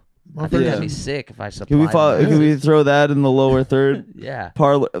go. I Motherfucker. think Yeah. that'd be sick if I supplied. Can we throw that in the lower third? Yeah.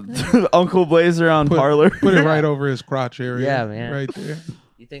 Parlor Uncle Blazer on Put- Parlor. Put it right over his crotch area. Yeah, man. Right there.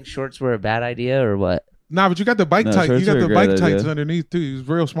 You think shorts were a bad idea or what? Nah, but you got the bike No, tight. You shorts got are a the great bike tights idea. underneath too. He was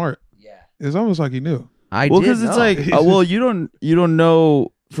real smart. Yeah. It's almost like he knew. I Well, did because it's know. like, well, you don't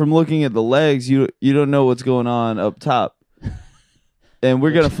know from looking at the legs. You don't know what's going on up top, and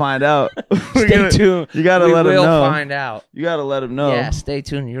we're gonna find out. Stay tuned. You gotta we let him will know. find out. You gotta let him know. Yeah, stay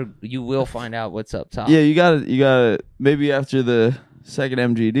tuned. You will find out what's up top. Yeah, you gotta. Maybe after the second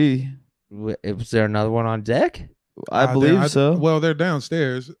MGD, Was there another one on deck? I believe so. Well, they're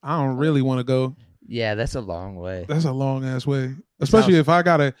downstairs. I don't really want to go. Yeah, that's a long way. That's a long ass way. Especially if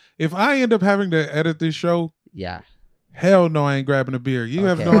I end up having to edit this show. Yeah. Hell no, I ain't grabbing a beer. You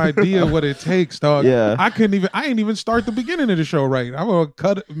have Okay. no idea what it takes, dog. Yeah. I ain't even start the beginning of the show right. I'm gonna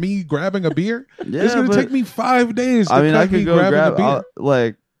cut me grabbing a beer. Yeah, It's gonna but- take me 5 days to I mean, cut I me could go grabbing grab. a beer.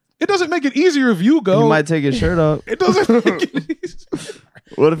 Like, It doesn't make it easier if you go. he might take his shirt off. It doesn't make it easier.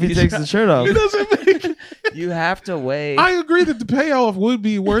 What if he takes the shirt off? It doesn't make it. You have to wait. I agree that the payoff would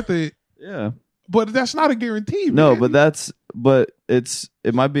be worth it, Yeah. but that's not a guarantee. No, man. but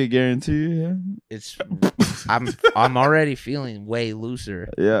it might be a guarantee. Yeah. It's I'm already feeling way looser.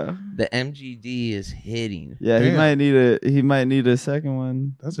 Yeah. The MGD is hitting. Yeah. Damn. He might need a second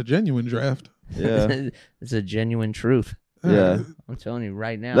one. That's a genuine draft. Yeah. It's a genuine truth. Yeah. I'm telling you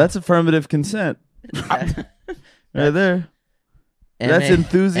right now. That's affirmative consent. Right there. That's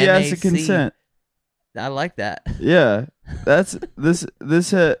enthusiastic MAC. consent. I like that. Yeah. That's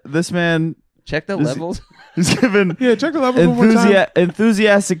this man Check the This- levels. is given Yeah, check the level one more time.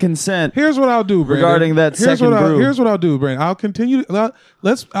 enthusiastic consent Here's what I'll do, Brandon. regarding that second brew. Here's what I'll do, Brandon. I'll continue. I'll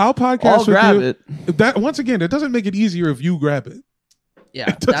podcast I'll with grab you. it. That once again, that doesn't make it easier if you grab it. Yeah,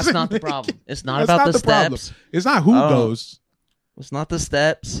 It that's doesn't not the make problem. it- It's not That's about not the problem. steps. It's not who Oh. goes. It's not the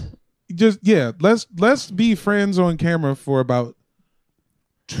steps. Just let's be friends on camera for about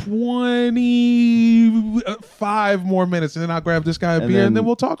 25 more minutes, and then I'll grab this guy a And beer, then- and then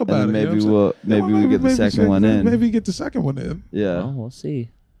we'll talk about and it. then you know maybe what I'm saying? we'll get the second one in. Maybe get the second one in. Yeah. Well, we'll see.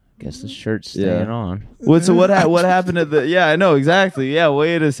 Guess the shirt's Yeah. staying on. What happened at the? Yeah, I know exactly. Yeah,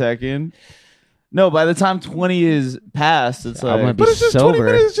 wait a second. No, by the time 20 is passed, it's I'm like gonna be But it's just 20 sober.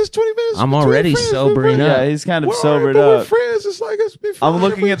 minutes. It's just 20 minutes. I'm between already friends. sobering We're- up. yeah, he's kind of we're all sobered right, but we're up. friends. It's like it's be fine. I'm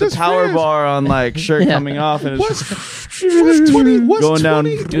looking We're at the just power friends. bar on like shirt Yeah. coming off, and it's What's 20? What's Going 20? down.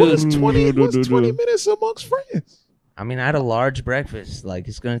 What's 20? What's Do, 20 do. minutes amongst friends? I mean, I had a large breakfast. Like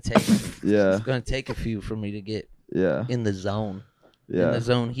it's gonna take. Yeah. It's gonna take a few for me to get yeah, in the zone. In yeah. the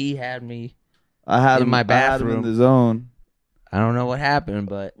zone he had me. I had in him my I had him bathroom. in the zone. I don't know what happened,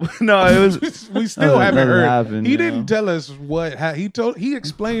 but No, it was. We still haven't Nothing heard. happened, He you didn't know? tell us what he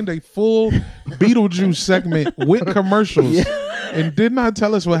explained a full Beetlejuice segment with commercials, and did not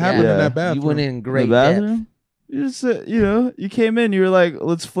tell us what happened Yeah. in that bathroom. you went in In the great depth. bathroom. You just you came in. You were like,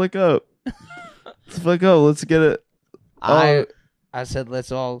 let's flick up. Let's flick up. Let's get it. I said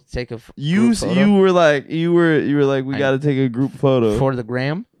let's all take a You group photo you were like we got to take a group photo. for the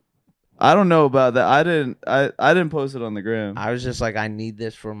gram. I don't know about that. I didn't post it on the gram. I was just like, I need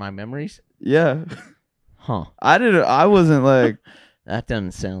this for my memories. Yeah. Huh? I wasn't like That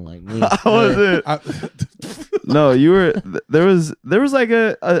doesn't sound like me. I wasn't. I- No, you were. There was like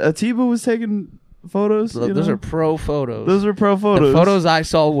a Tiba was taking photos. Look, you those know? are pro photos. Those are pro photos. The photos I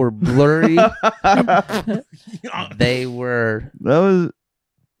saw were blurry. They were That was.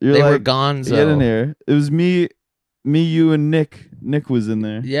 You're they were like, gonzo. get in here. It was me, you, and Nick. Nick was in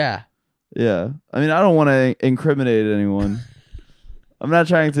there. Yeah. Yeah. I mean, I don't want to incriminate anyone. I'm not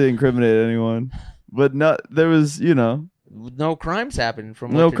trying to incriminate anyone, but there was, No crimes happened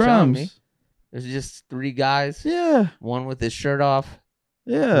from what no you're telling me. crimes. There's just three guys. Yeah. One with his shirt off,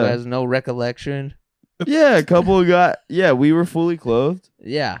 who Yeah. has no recollection. Yeah. A couple got. Yeah, we were fully clothed,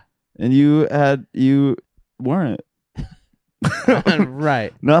 Yeah. and you weren't.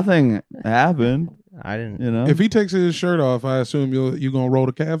 Right. Nothing happened. I didn't. You know. if he takes his shirt off, I assume you're gonna roll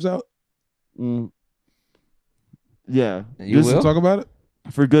the calves out. Mm. Yeah. You Just To will? talk about it,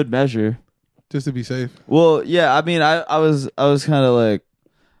 for good measure. just to be safe. Well, yeah. I mean, I was kind of like,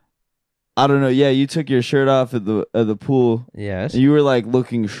 I don't know. Yeah, you took your shirt off at the pool. Yes. And you were like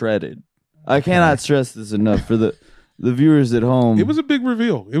looking shredded. I cannot stress this enough for the viewers at home. It was a big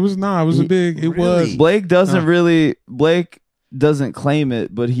reveal. It was not. It was a big. It was. Blake doesn't claim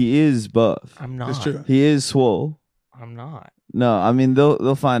it, but he is buff. I'm not. It's true. He is swole. I'm not. No, I mean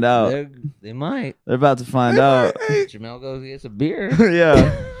they'll find out. They might. They're about to find out. Jamel goes gets a beer.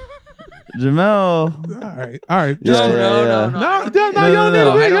 Yeah. Jamel. All right. Yeah, Just- yeah, yeah. No, No, you I don't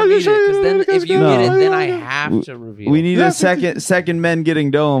don't need need it. it because then if you No. get it, then I have to reveal. We need Yeah, a second men getting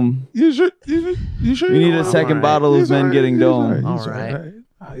dome. You sure? We need a second alright. bottle of men getting dome. All right.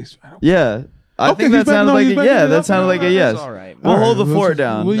 Yeah. I Okay, think he's that sounded back- no, like he's a back yeah. it That up. sounded like a That's yes. all right. We'll All right, hold the let's fort just-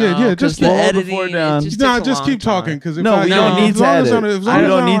 down. well, yeah, No, 'cause just the hold the editing, fort it down. just Nah, takes a just long keep talking time. because No, we don't need to edit. I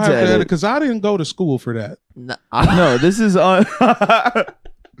don't need to edit. because I didn't go to school for that. No, No, this is on.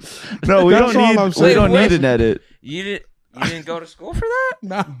 No, we That's don't all need. I'm We saying. don't Wait, need an edit. you didn't go to school for that?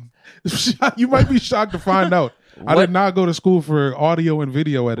 Nah, you might be shocked to find out. I What- did not go to school for audio and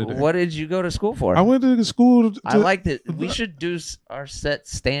video editing. What did you go to school for? I went to school. I like that. We should do our set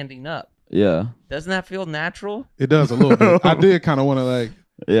standing up. Yeah, Doesn't that feel natural? It does a little bit. I did kind of want to like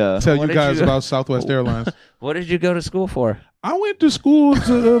yeah. tell What you did guys you- about Southwest Airlines. What did you go to school for? I went to school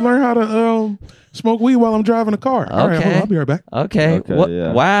to learn how to smoke weed while I'm driving a car. All right, hold Okay. on, I'll be right back. Okay. Okay, What?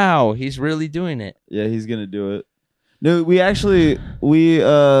 yeah. Wow, he's really doing it. Yeah, he's gonna do it. No, we actually we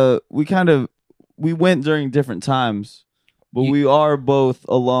went during different times, but You- we are both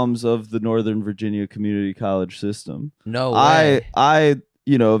alums of the Northern Virginia Community College system. No way. I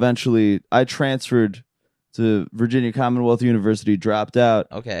eventually I transferred to Virginia Commonwealth University, dropped out.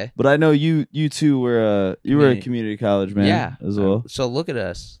 Okay. But I know you two were you were a Community. community college man Yeah. as well. So look at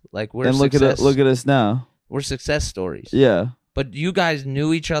us. Like we're And look at us now. We're success stories. Yeah. But you guys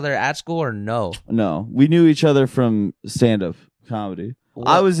knew each other at school or no? No, we knew each other from stand-up comedy.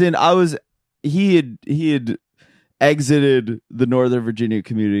 He had exited the Northern Virginia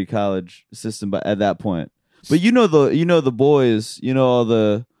Community College system at that point. But you know the boys, all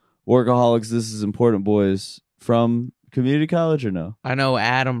the workaholics, this is important boys from community college or no? I know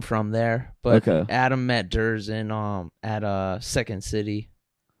Adam from there, but Okay. Adam met Durs in at Second City.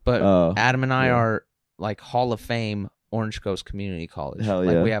 But Oh, Adam and I yeah. are like Hall of Fame Orange Coast Community College. Hell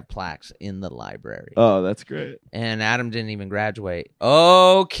like yeah. we have plaques in the library. Oh, that's great. And Adam didn't even graduate.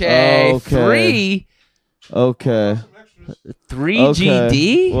 Okay. Okay. Okay. Three Okay.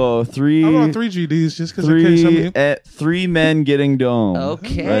 GD? Whoa, I brought 3 GDs just because in case somebody. three men getting domed.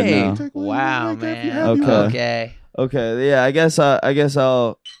 Okay. Right Take one, Wow, like that if you man. have, you Okay. know. Okay. Okay. Yeah. I guess I'll.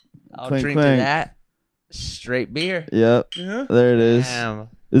 I'll Clink, drink clink. to that. Straight beer. Yep. Yeah, There it is. Damn.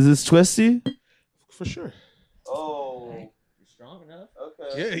 Is this twisty? for sure. Oh. You're strong enough.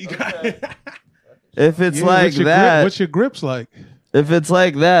 Okay. Yeah, you got it. If it's Yeah, like what's your that, Grip, what's your grips like? if it's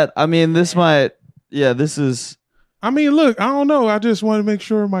like that, I mean, this might. Yeah. This is. I mean, look, I don't know. I just want to make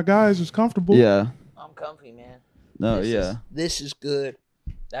sure my guys is comfortable. Yeah. I'm comfy, man. No. This Yeah. is- this is good.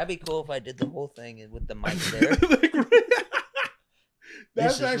 That'd be cool if I did the whole thing with the mic there. That's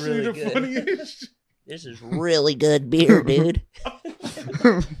This is actually really the good. funniest. This is really good beer, dude.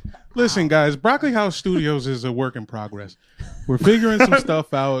 Listen, guys, Broccoli House Studios is a work in progress. We're figuring some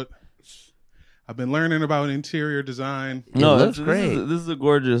stuff out. I've been learning about interior design, No, looks this great. This is a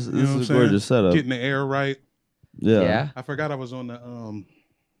gorgeous. You know This what is a I'm gorgeous saying? setup. Getting the air right. Yeah. Yeah. I forgot I was on the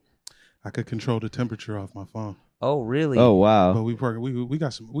I could control the temperature off my phone. Oh, really? Oh But wow. we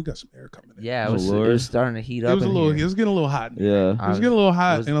got some air coming in. Yeah, Oh, it was Lord. starting to heat It up. was in it here. was getting a little hot. Yeah. It was getting a little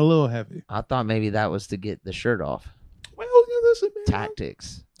hot was- and a little heavy. I thought maybe that was to get the shirt off. Well, yeah, listen, man.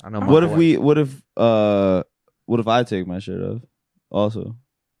 Tactics. I know. my What if boy- what if I take my shirt off? Also.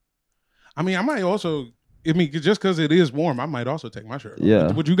 I mean, I might also. I mean, just because it is warm, I might also take my shirt off.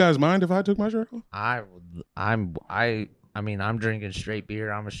 Yeah. Would you guys mind if I took my shirt off? I mean, I'm drinking straight beer.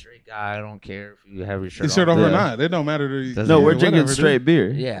 I'm a straight guy. I don't care if you have your shirt Is shirt off Yeah. or not? It don't matter to you. Doesn't No, Yeah, we're drinking whatever, straight dude.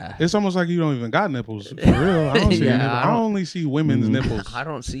 beer. Yeah. It's almost like you don't even got nipples. For real. I don't see Yeah, nipples. I I don't- only see women's Mhm. nipples. I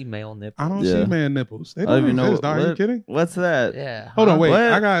don't see male nipples. I don't Yeah. see man nipples. They I don't even know. exist. Are you what- kidding? What's that? Yeah. Hold on, Huh? wait. What?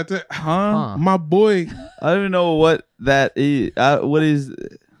 I got to. Huh. My boy, I don't even know what that is. What is?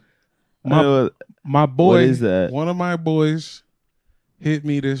 I don't know what- my boy. What is that? One of my boys hit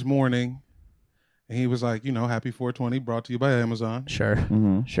me this morning, and he was like, "Happy 420, brought to you by Amazon." Sure.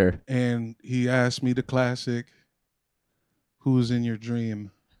 Mhm. Sure. And he asked me the classic, "Who's in your dream?"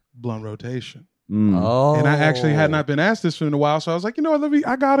 Blunt rotation. Mm. Oh. And I actually had not been asked this in a while, so I was like, what,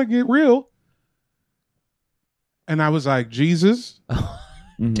 I gotta get real. And I was like, Jesus,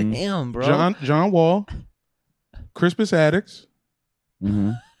 Mhm. Damn, bro. John Wall, Crispus Attucks,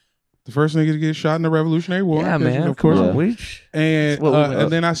 Mhm. the first nigga to get shot in the Revolutionary War. Yeah, 'cause, man. of course. Yeah. Which And Well,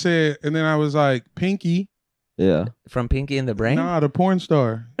 and then I was like, Pinky, Yeah. from Pinky and the Brain? nah, the porn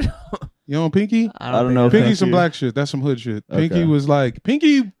star. You know Pinky? I don't know think if Pinky Thank some you. black shit. That's some hood shit. Okay. Pinky was like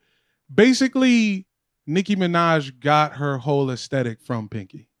basically Nicki Minaj got her whole aesthetic from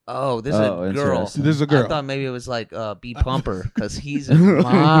Pinky. Oh, this is Oh, a girl. interesting. This is a girl. I thought maybe it was like B Pumper because he's in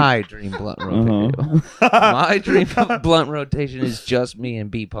my dream blunt rotation. Uh-huh. My dream blunt rotation is just me and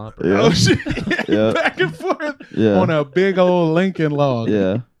B Pumper. Yeah. Oh shit! Yeah. Back and forth Yeah. on a big old Lincoln log.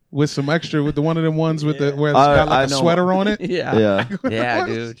 Yeah. With some extra, with the one of them ones with the where it's I got like a know. sweater on it. Yeah. Yeah. Yeah,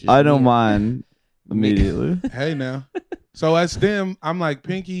 dude. just I don't me. mind immediately. Hey now, so as them, I'm like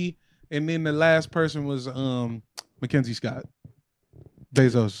Pinky, and then the last person was Mackenzie Scott,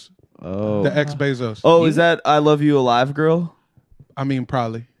 Bezos, Oh. the ex Bezos. Oh, is that I Love You Alive girl? I mean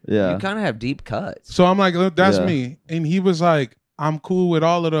probably. Yeah. You kind of have deep cuts. So I'm like, look, that's Yeah. me, and he was like, I'm cool with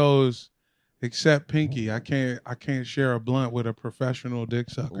all of those. Except Pinky, I can't share a blunt with a professional dick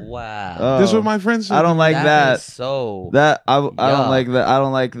sucker. Wow. Oh. This is what my friend said. I don't like that. is so. That I don't Yuck. like that. I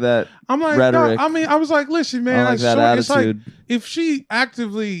don't like that. I'm like, rhetoric. no, I mean, I was like, listen, I man, don't like that it's like attitude. if she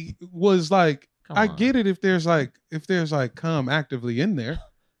actively was like, Come I on. get it if there's like cum actively in there.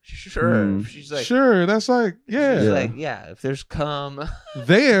 Sure. Hmm. She's like, Sure, that's like, she's yeah, Yeah. like, yeah. If there's cum,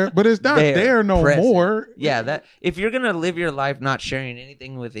 there, but it's not there no present. more. Yeah, that if you're gonna live your life not sharing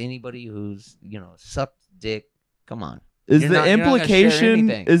anything with anybody who's sucked dick, come on. Is You're the not gonna share implication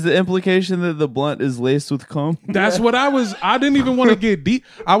anything. is the implication that the blunt is laced with cum? That's what I didn't even want to get deep.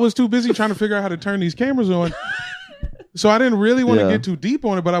 I was too busy trying to figure out how to turn these cameras on. So I didn't really want to Yeah. get too deep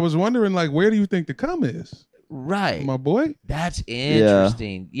on it, but I was wondering, like, where do you think the cum is, Right. my boy? That's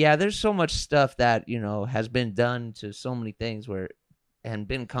interesting. Yeah, there's so much stuff that, has been done to so many things and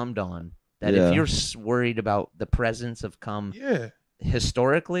been cummed on that Yeah. if you're worried about the presence of cum Yeah,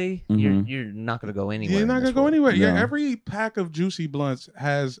 historically, Mhm. you're not going to go anywhere. you're in not this gonna go world. anywhere. Yeah, No. every pack of juicy blunts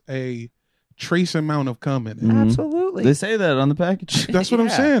has a trace amount of cum in it. Mhm. Absolutely. They say that on the package. That's what I'm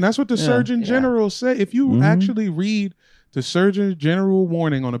Yeah. saying. That's what the Yeah. Surgeon Yeah. General said. If you Mhm. actually read the Surgeon General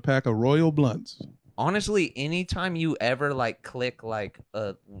warning on a pack of Royal Blunts, Honestly, anytime you ever click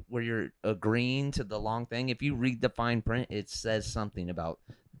where you're agreeing to the long thing, if you read the fine print, it says something about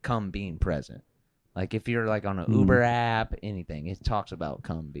cum being present. Like if you're on an Uber app, anything, it talks about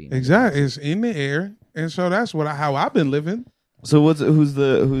cum being exactly, it's in the air, and so that's how I've been living. So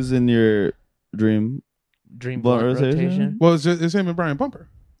who's in your dream? Dream Blunt blunt rotation? rotation. Well, it's him and Brian Pumper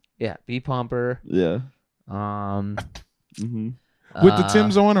Yeah, B Pumper. Yeah. Um, Mm-hmm. with the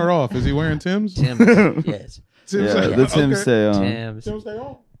Timbs on or off. Is he wearing Timbs? Tim. Yes, Timbs Yeah, on- the Tim okay. stay on. Tim's. Timbs stay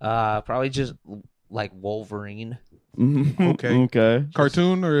on. Probably just like Wolverine. Mhm. Okay. Okay.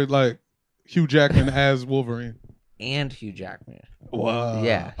 Cartoon or like Hugh Jackman as Wolverine. And Hugh Jackman. Wow.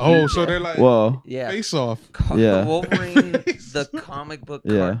 Yeah. Oh, so they're like Whoa. Yeah. face off. Yeah. Wolverine, the comic book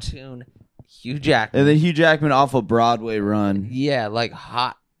Yeah. cartoon. Hugh Jackman. And then Hugh Jackman off a Broadway run. Yeah, like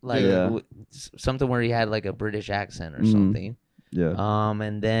hot, Yeah. something where he had like a British accent or Mhm. something. Yeah.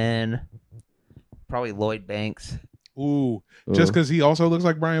 And then probably Lloyd Banks. Ooh. Just because he also looks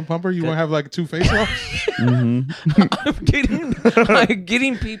like Brian Pumper, you want to have like two face offs? I'm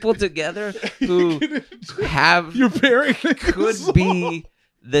getting people together who have You're pairing could be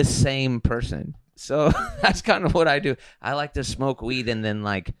the same person. So that's kind of what I do. I like to smoke weed and then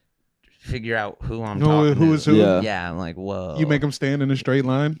figure out who I'm talking who to. is who? Yeah. Yeah, I'm like, whoa. You make them stand in a straight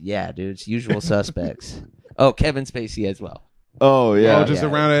line? Yeah, dude, it's usual suspects. Oh, Kevin Spacey as well. Oh yeah. Oh, just yeah.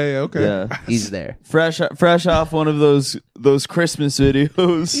 around a okay. Yeah. He's there. Fresh off one of those Christmas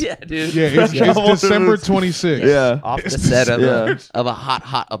videos. Yeah, dude. Yeah, it's One of December those- 26th. Yeah. Off the set of Yeah. a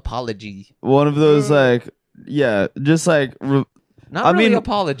hot apology. One of those just Not I really mean,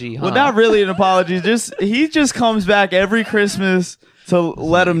 apology, huh? well, not really an apology. He just comes back every Christmas to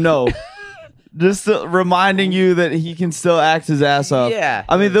let him know, just reminding you that he can still act his ass off. Yeah.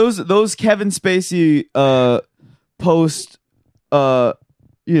 I mean those Kevin Spacey post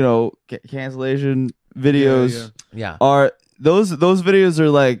cancellation videos Yeah. are those videos are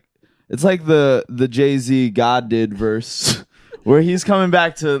like it's like the Jay-Z God did verse where he's coming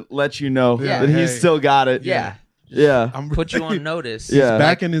back to let you know Yeah. that he's Hey. still got it. Yeah. Yeah. I'm Put you on notice. Yeah.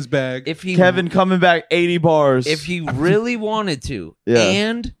 back in his bag. If he Kevin coming back 80 bars. if he really wanted to, Yeah.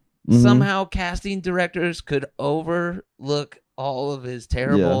 and Mhm. somehow casting directors could overlook all of his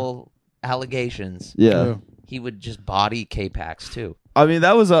terrible allegations, yeah. he would just body K-Pax too. I mean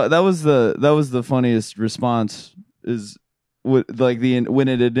that was the funniest response is when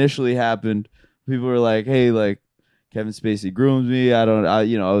it initially happened. People were like, "Hey, Kevin Spacey groomed me. I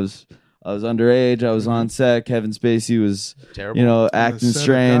was underage. I was on set. Kevin Spacey was Terrible. acting Set of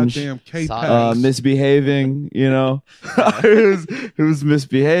strange, goddamn K-Pax. misbehaving. It was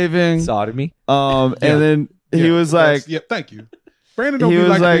misbehaving. Sodomy. And then he Yeah, was like, yeah, thank you. Brandon don't he be was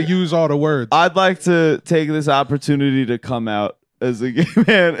like like- to use all the words. I'd like to take this opportunity to come out as a gay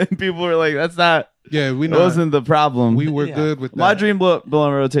man, and people were like, "That's not. yeah, we That know. wasn't the problem." We were Yeah. good with that. My dream blunt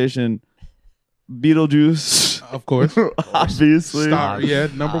rotation, Beetlejuice, Of course. obviously. Star, yeah,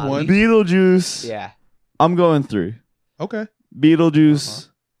 number one. Beetlejuice. Yeah. I'm going 3. Okay. Beetlejuice,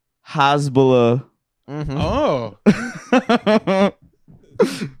 Hasbulla. Mm-hmm. Oh.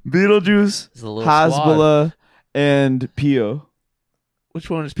 Beetlejuice, It's a little squad. Hasbulla, and Pio. Which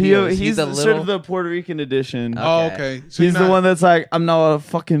one is Pio, Pio? Is he he's the sort little? of the Puerto Rican edition. Oh, Okay. okay. So He's you're the not- one that's like, I'm not a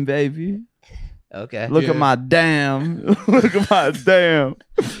fucking baby. Okay. Look Yeah. at my damn. Look at my damn.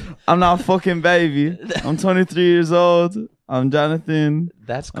 I'm not a fucking baby. I'm 23 years old. I'm Jonathan.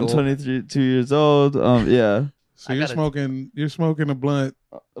 That's cool. I'm 22 years old. Yeah. So I you're gotta- smoking a blunt.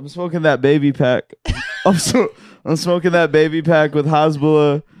 I'm smoking that baby pack. I'm smoking that baby pack with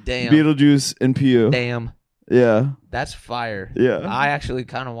Hasbulla, Damn. Beetlejuice, and Pio. Damn. Yeah. That's fire. Yeah. I actually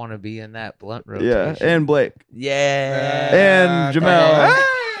kind of want to be in that blunt rotation. Yeah. And Blake. Yeah. And Jamel.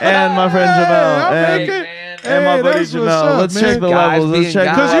 And my friend Jamel. I'll And, make it. and my Hey, buddy that's what's Jamel. up, Let's man. check the Guys levels. Let's being check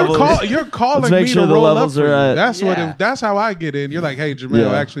the guys. Because levels. you're calling Let's make me sure to the roll up levels for are you. right. That's Yeah. that's how I get in. You're like, hey Jamel,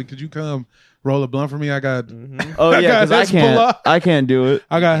 Yeah. actually, could you come roll a blunt for me. I got Oh yeah, got because Hezbollah. I can't do it.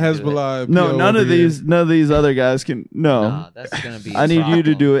 I got can't do it. Hezbollah. No, PO none over of here. these other guys can. No, Nah, that's gonna be. I need you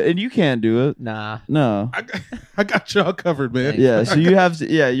to do it, and you can't do it. Nah. No. I got y'all covered, man. Yeah, so you have to.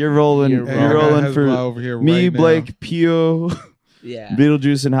 Yeah, you're rolling. You're Hey, You're I got rolling Hezbollah for over here me, right now. Blake, Pio, Yeah.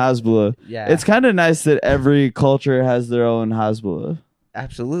 Beetlejuice, and Hasbullah. Yeah. It's kind of nice that every culture has their own Hasbullah.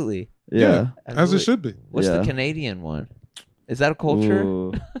 Absolutely. Yeah. As it should be. What's Yeah. the Canadian one? Is that a culture?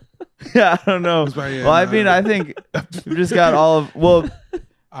 Ooh. Yeah, I don't know. That's why, yeah, Well, I no. mean, I think we just got all of. Well,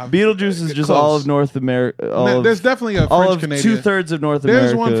 Beetlejuice is just all of North America. There's definitely a all French of Canadian. 2/3 of North America.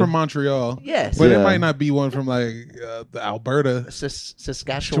 There's one from Montreal. Yes. But Yeah. it might not be one from like the Alberta.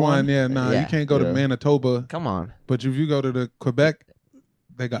 Saskatchewan. Yeah, nah, you can't go to Yeah. Manitoba. Come on. But if you go to the Quebec,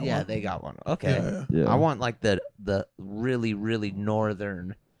 they got Yeah, one. they got one. Okay. Yeah. Yeah. I want like the really really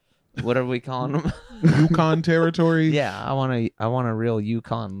northern. What are we calling them? Yukon territory. Yeah, I want a real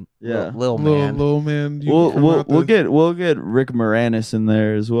Yukon. Yeah. Little man. Little man. you We'll from we'll, out we'll the- get Rick Moranis in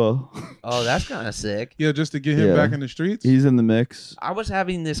there as well. Oh, that's kind of sick. Yeah, just to get him Yeah. back in the streets. He's in the mix. I was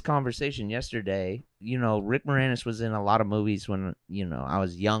having this conversation yesterday. You know, Rick Moranis was in a lot of movies when, I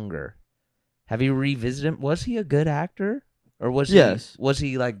was younger. Have you revisited him? Was he a good actor? Or was Yes.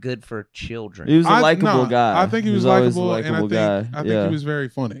 he like good for children? He was a likable no, guy. I think he was always a likable, and I think guy. he was very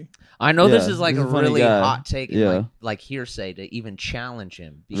funny. I know this Yeah, is like he's a a funny really guy. hot take and Yeah. like hearsay to even challenge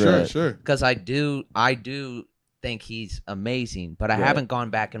him. Right. Sure. Because I do think he's amazing, but I Right. haven't gone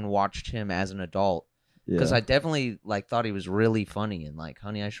back and watched him as an adult. Yeah. Because I definitely like thought he was really funny in like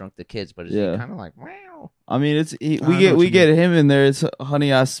Honey I Shrunk the Kids, but is Yeah. he kind of like wow? I mean, it's I know we what you get him in there. It's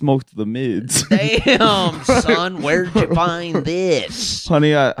Honey, I Smoked the Mids. Damn, son, where'd you find this?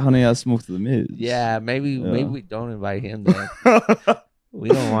 Honey, I Smoked the Mids. Yeah, maybe Yeah. we don't invite him then. We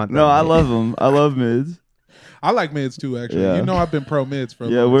don't want. No, them. I love him. I love mids. I like mids too, actually. Yeah. You know, I've been pro mids for a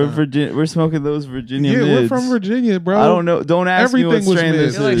Yeah, long we're time. Virginia. We're smoking those Virginia Yeah, mids. we're from Virginia, bro. I don't know. Don't ask me what Everything was strain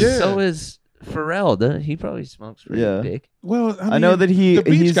mids. this I feel like is. Yeah. so is Pharrell. He probably smokes pretty Yeah. big. Well, I know that the beach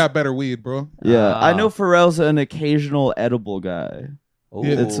he's got better weed, bro. Yeah, I know Ah. Pharrell's an occasional edible guy.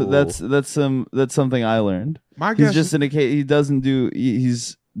 Yeah. It's Ooh. that's something I learned. My He's guess just an he doesn't do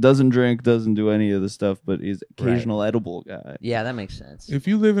he's doesn't drink, doesn't do any of the stuff, but he's occasional edible guy. Yeah, that makes sense. if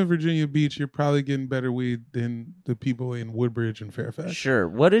you live in Virginia Beach, you're probably getting better weed than the people in Woodbridge and Fairfax. Sure.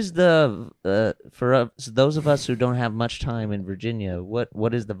 What is the for those of us who don't have much time in Virginia?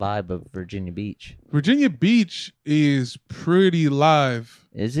 What is the vibe of Virginia Beach? Virginia Beach is pretty live.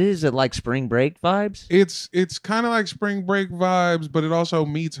 Is it like spring break vibes? It's kind of like spring break vibes, but it also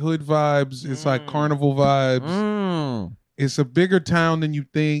meets hood vibes. It's like carnival vibes. Mm, It's a bigger town than you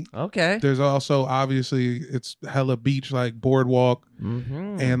think. okay. There's also obviously it's hella beach like boardwalk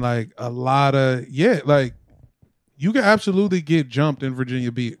Mm-hmm. and like a lot of like you can absolutely get jumped in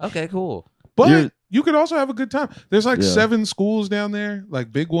Virginia Beach. Okay, cool. But You're- you could also have a good time. There's like Yeah. 7 schools down there,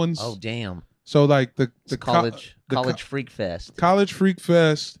 like big ones. Oh damn. So like the It's college college freak fest. college freak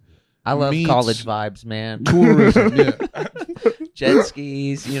fest, I love meets college vibes, man. tourism. Yeah. Jet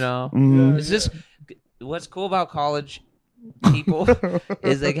skis, Mhm. It's just what's cool about college people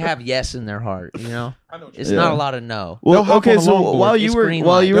is they have yes in their heart, I know what It's Yeah. not a lot of no. Well, They'll hop okay, on a so longboard. while It's you were green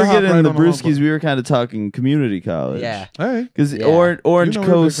light. They'll hop getting right the on a brewskis, longboard. we were kind of talking community college. Yeah. Hey, Because Yeah. Orange You know we're big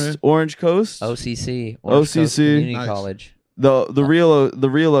Coast, fans. Orange Coast, OCC. Orange Coast OCC. Community Nice. College. the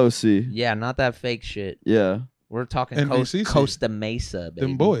real OC. Yeah, not that fake shit. Yeah. We're talking NBCC. Costa Mesa, baby.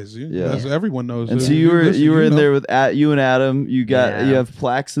 them boys. Yeah. That's, everyone knows. And that. so you were listen, you were in know. there with you and Adam. You Yeah. have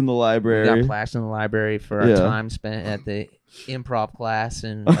plaques in the We library. got plaques in the library for our Yeah. time spent at the improv class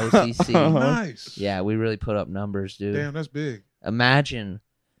in OCC. Nice. Yeah, we really put up numbers, dude. Damn, that's big. Imagine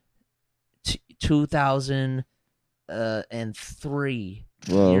 2003.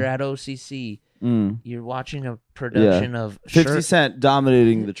 Whoa. You're at OCC. Mm. You're watching a production of 50 Sher- Cent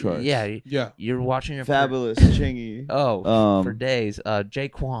dominating the charts. Yeah, Yeah. you're watching a Fabulous, Chingy, Oh, for days.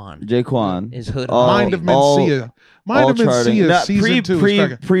 Jaquan Jaquan. is hood. All- Mind of all- Mencia. Mind of charting. Mencia Not season 2 is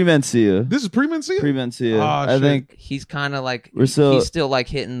cracking. pre-Mencia. This is pre-Mencia? Pre-Mencia. Ah, I shit. think He's kind of like We're still- he's still like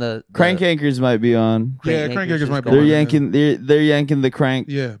hitting the Crank Anchors might be on. Yeah, Crank Crank Anchors Anchors might is be going. They're yanking the crank.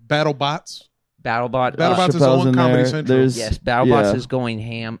 Yeah. Battle Bots. BattleBot. BattleBots is Chappelle's on in Comedy there. Central. There's Yes, BattleBots yeah. is going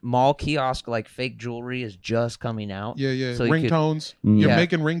ham. Mall kiosk like fake jewelry is just coming out. Yeah, yeah. So you could- ringtones. Mm. You're Yeah.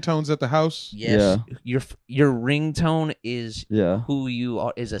 making ringtones at the house. Yes, your ringtone is Yeah. who you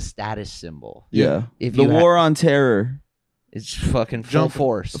are, is a status symbol. Yeah. If The you war on terror. It's fucking full Jumping.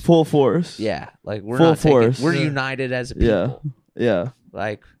 force. Full force. Yeah, like we're Full not taking, force. we're Yeah. united as a Yeah. people. Yeah.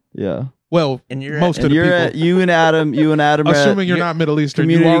 Like, Yeah. Well, and you're most at, of And the you're people. at you and Adam are Assuming you're at not Middle Eastern,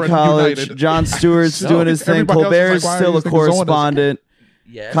 you community are college. united. John Stewart's No, doing his thing. everybody else is Colbert's like, why are still a these niggas on us? correspondent.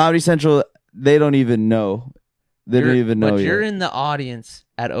 yeah. Comedy Central they don't even know. They don't even know But yet. you're in the audience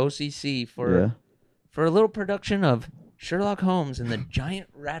at OCC for a little production of Sherlock Holmes and the Giant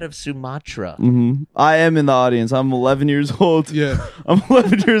Rat of Sumatra. I am in the audience. I'm 11 years old. Yeah. I'm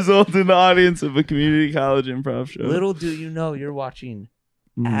 11 years old in the audience of a community college improv show. Little do you know, you're watching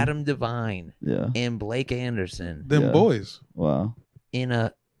Adam Devine and Blake Anderson Them boys. Wow. in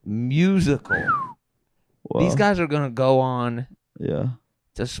a musical. Wow. These guys are going to go on Yeah.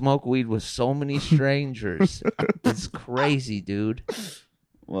 to smoke weed with so many strangers. It's crazy, dude.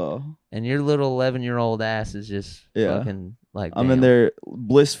 Wow. And your little 11-year-old ass is just fucking like, I'm in damn. there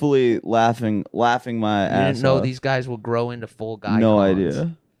blissfully laughing my You ass didn't know off. these guys will grow into full guy No cons.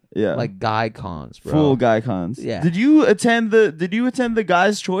 idea. Yeah. Like guy cons, bro. full guy cons. Yeah. Did you attend the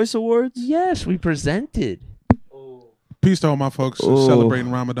Guys Choice Awards? Yes, we presented. Peace to all my folks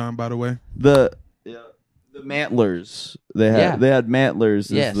celebrating Ramadan, by the way. The mantlers. They had mantlers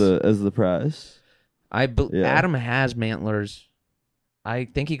Yes. as the prize. Adam has mantlers. I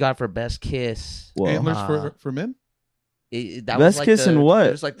think he got for best kiss. Whoa. Antlers for men? That Best was like kiss in what?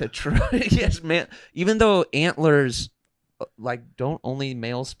 It was like the yes, man. Even though antlers, like, don't only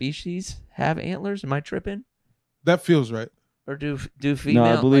male species have antlers? Am I tripping? That feels right. Or do female?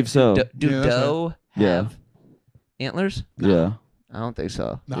 No, I believe so. Do Yeah, that's doe have antlers? Yeah. I don't think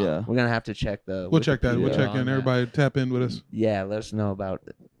so. No. Yeah. We're gonna have to check the. We'll check that. We'll Wikipedia check on in. that. Everybody tap in with us. Yeah, let us know about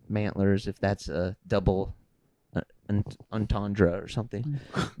mantlers if that's a double entendre or something.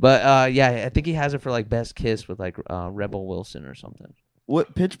 But yeah, I think he has it for like best kiss with like Rebel Wilson or something.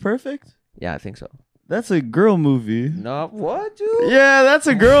 What, Pitch Perfect? Yeah, I think so. That's a girl movie. No, what, dude? Yeah, that's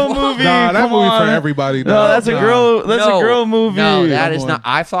a girl movie. Nah, that Come movie on. for everybody. No, that's a girl. That's No, a girl movie. No, that Come is on. not.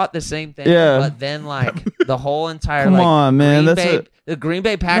 I thought the same thing. Yeah. But then, like, the whole entire Come like on, man, Green that's Bay, a- the Green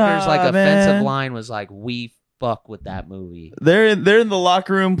Bay Packers Nah, like offensive man. line was like, we fuck with that movie. They're in the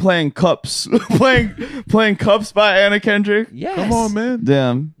locker room playing Cups, playing Cups by Anna Kendrick. Yes. Come on, man.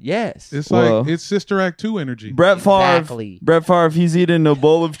 Damn. Yes. It's Whoa. like it's Sister Act 2 energy. Brett Favre. Exactly. Brett Favre. He's eating a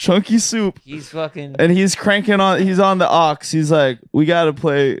bowl of chunky soup, He's fucking. and he's cranking on. He's on the aux. He's like, "We got to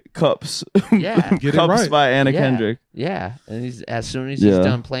play Cups." Yeah. Get it Cups right. by Anna Yeah. Kendrick. Yeah, and he's as soon as Yeah. he's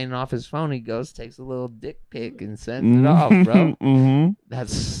done playing off his phone, he goes, takes a little dick pic and sends it off, bro. Mm-hmm.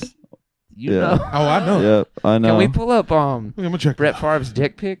 That's Yeah. know. Oh, I know. Yep, I know. Can we pull up I'm gonna check Brett that. Favre's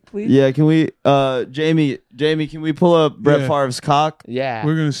dick pic, please? Yeah, can we? Jamie, can we pull up Brett Yeah. Favre's cock? Yeah.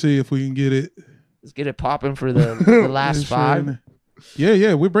 We're gonna see if we can get it. Let's get it popping for the last It's five. in-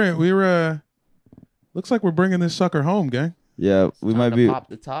 Yeah. We're looks like we're bringing this sucker home, gang. Yeah, we Time might to be. pop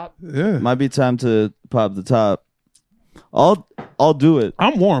the top. Yeah. Might be time to pop the top. I'll do it.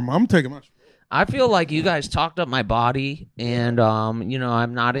 I'm warm. I'm taking my. I feel like you guys talked up my body, and I'm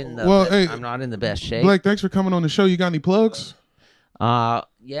not in the I'm not in the best shape. Blake, thanks for coming on the show. You got any plugs? Yeah,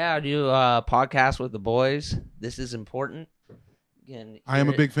 I do a podcast with the boys. This is important. Again, I am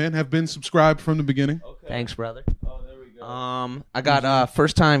a here- big fan. Have been subscribed from the beginning. Thanks, brother. Oh, there we go. I got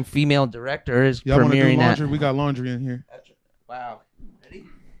first time female director is Y'all want to do premiering laundry? at. We got laundry in here. Wow. Ready?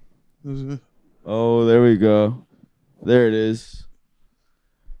 Oh, there we go. There it is.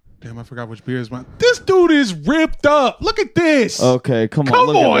 Damn, I forgot which beer is mine. This dude is ripped up. Look at this. Okay, come on. Come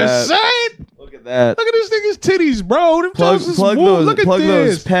Look on, at that. son. Look at that. Look at this nigga's titties, bro. Them Plug, toes is plug smooth. those. Look at Plug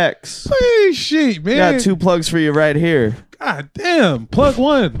this. those pecs. Look at this shit, man. Got 2 plugs for you right here. God damn. Plug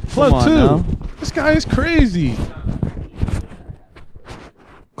 1. Plug on 2. now. This guy is crazy.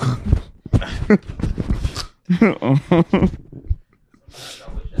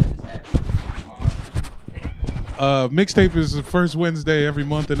 Mixtape is the first Wednesday every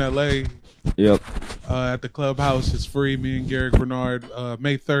month in LA. Yep. At the clubhouse. It's free. Me and Garrick Bernard.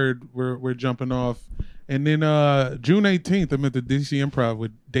 May 3rd, we're jumping off. And then June 18th, I'm at the DC Improv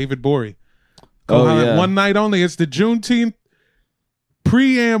with David Bory. Yeah. One night only. It's the Juneteenth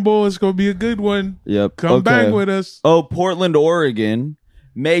preamble. It's going to be a good one. Yep. Come back with us. Oh, Portland, Oregon,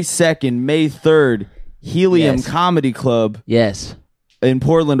 May 2nd, May 3rd, Helium Yes. Comedy Club Yes. in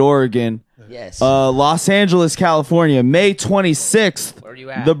Portland, Oregon. Yes. Los Angeles, California, May 26th. Where are you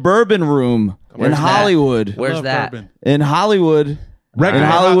at? The Bourbon Room in Where's that? Hollywood. Where's Love that? bourbon. In Hollywood. Regular. In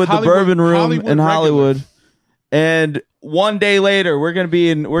Hollywood, the Hollywood- Bourbon Room Hollywood in Hollywood. regulars. And one day later, we're gonna be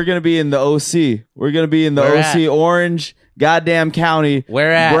in the OC. We're gonna be in the Where OC, at? Orange, goddamn county.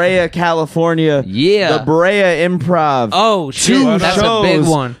 Where at? Brea, California. Yeah. The Brea Improv. Oh shit, that's a big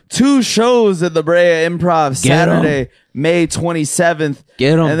one. 2 shows at the Brea Improv Get 'em. Saturday, May 27th.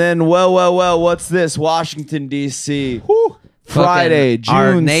 Get 'em. And then, well, what's this? Washington, D.C. Friday, Fucking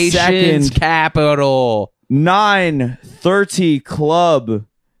our June nation's 2nd, capital. 9:30 Club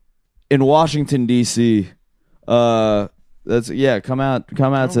in Washington, D.C. Come out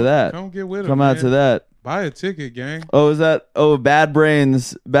to that. Come get with him. Come out to that. Buy a ticket, gang. Oh, is that? Oh, Bad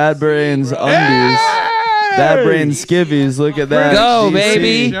Brains undies. Bad Brains skivvies. Look at that. Go, DC.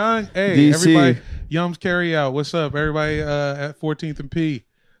 baby. John, hey, DC. everybody. Yums Carry Out. What's up, everybody? At 14th and P.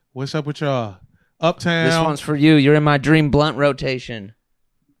 What's up with y'all? Uptown. This one's for you. You're in my dream blunt rotation.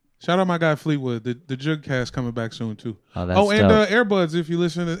 Shout out my guy Fleetwood. The Jugcast coming back soon too. Oh, that's and dope. Airbuds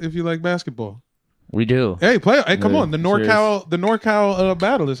if you like basketball. We do. Hey, play. Hey, come Yeah, on. The NorCal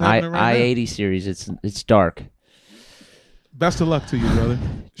battle is happening right now. I-80 series. It's dark. Best of luck to you, brother.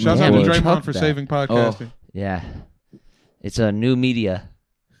 Shouts Yeah, out to well, Draymond chuck for that. saving podcasting. Yeah. It's a new media.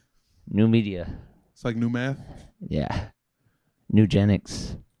 New media. It's like new math. Yeah.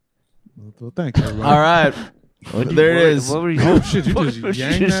 Newgenics. Well, thanks, everybody. All right. There it is. What were you Oh doing? shit! You What just did you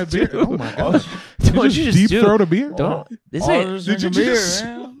yang that beer. do? Oh my god! What'd You you just just deep do? throat a beer. Don't. This Oh, ain't, just Did you drinking beer, just-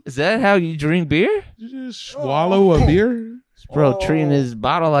 man. is that how you drink beer? Did you just swallow a beer? Bro, treating his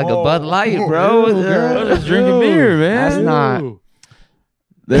bottle like a Bud Light, bro. Just drinking beer, man. That's not. Ooh.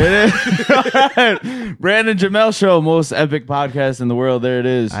 There it is. Brandon Jamel Show, most epic podcast in the world. There it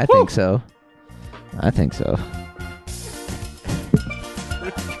is. I think so. I think so.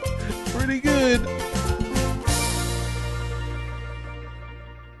 Pretty good.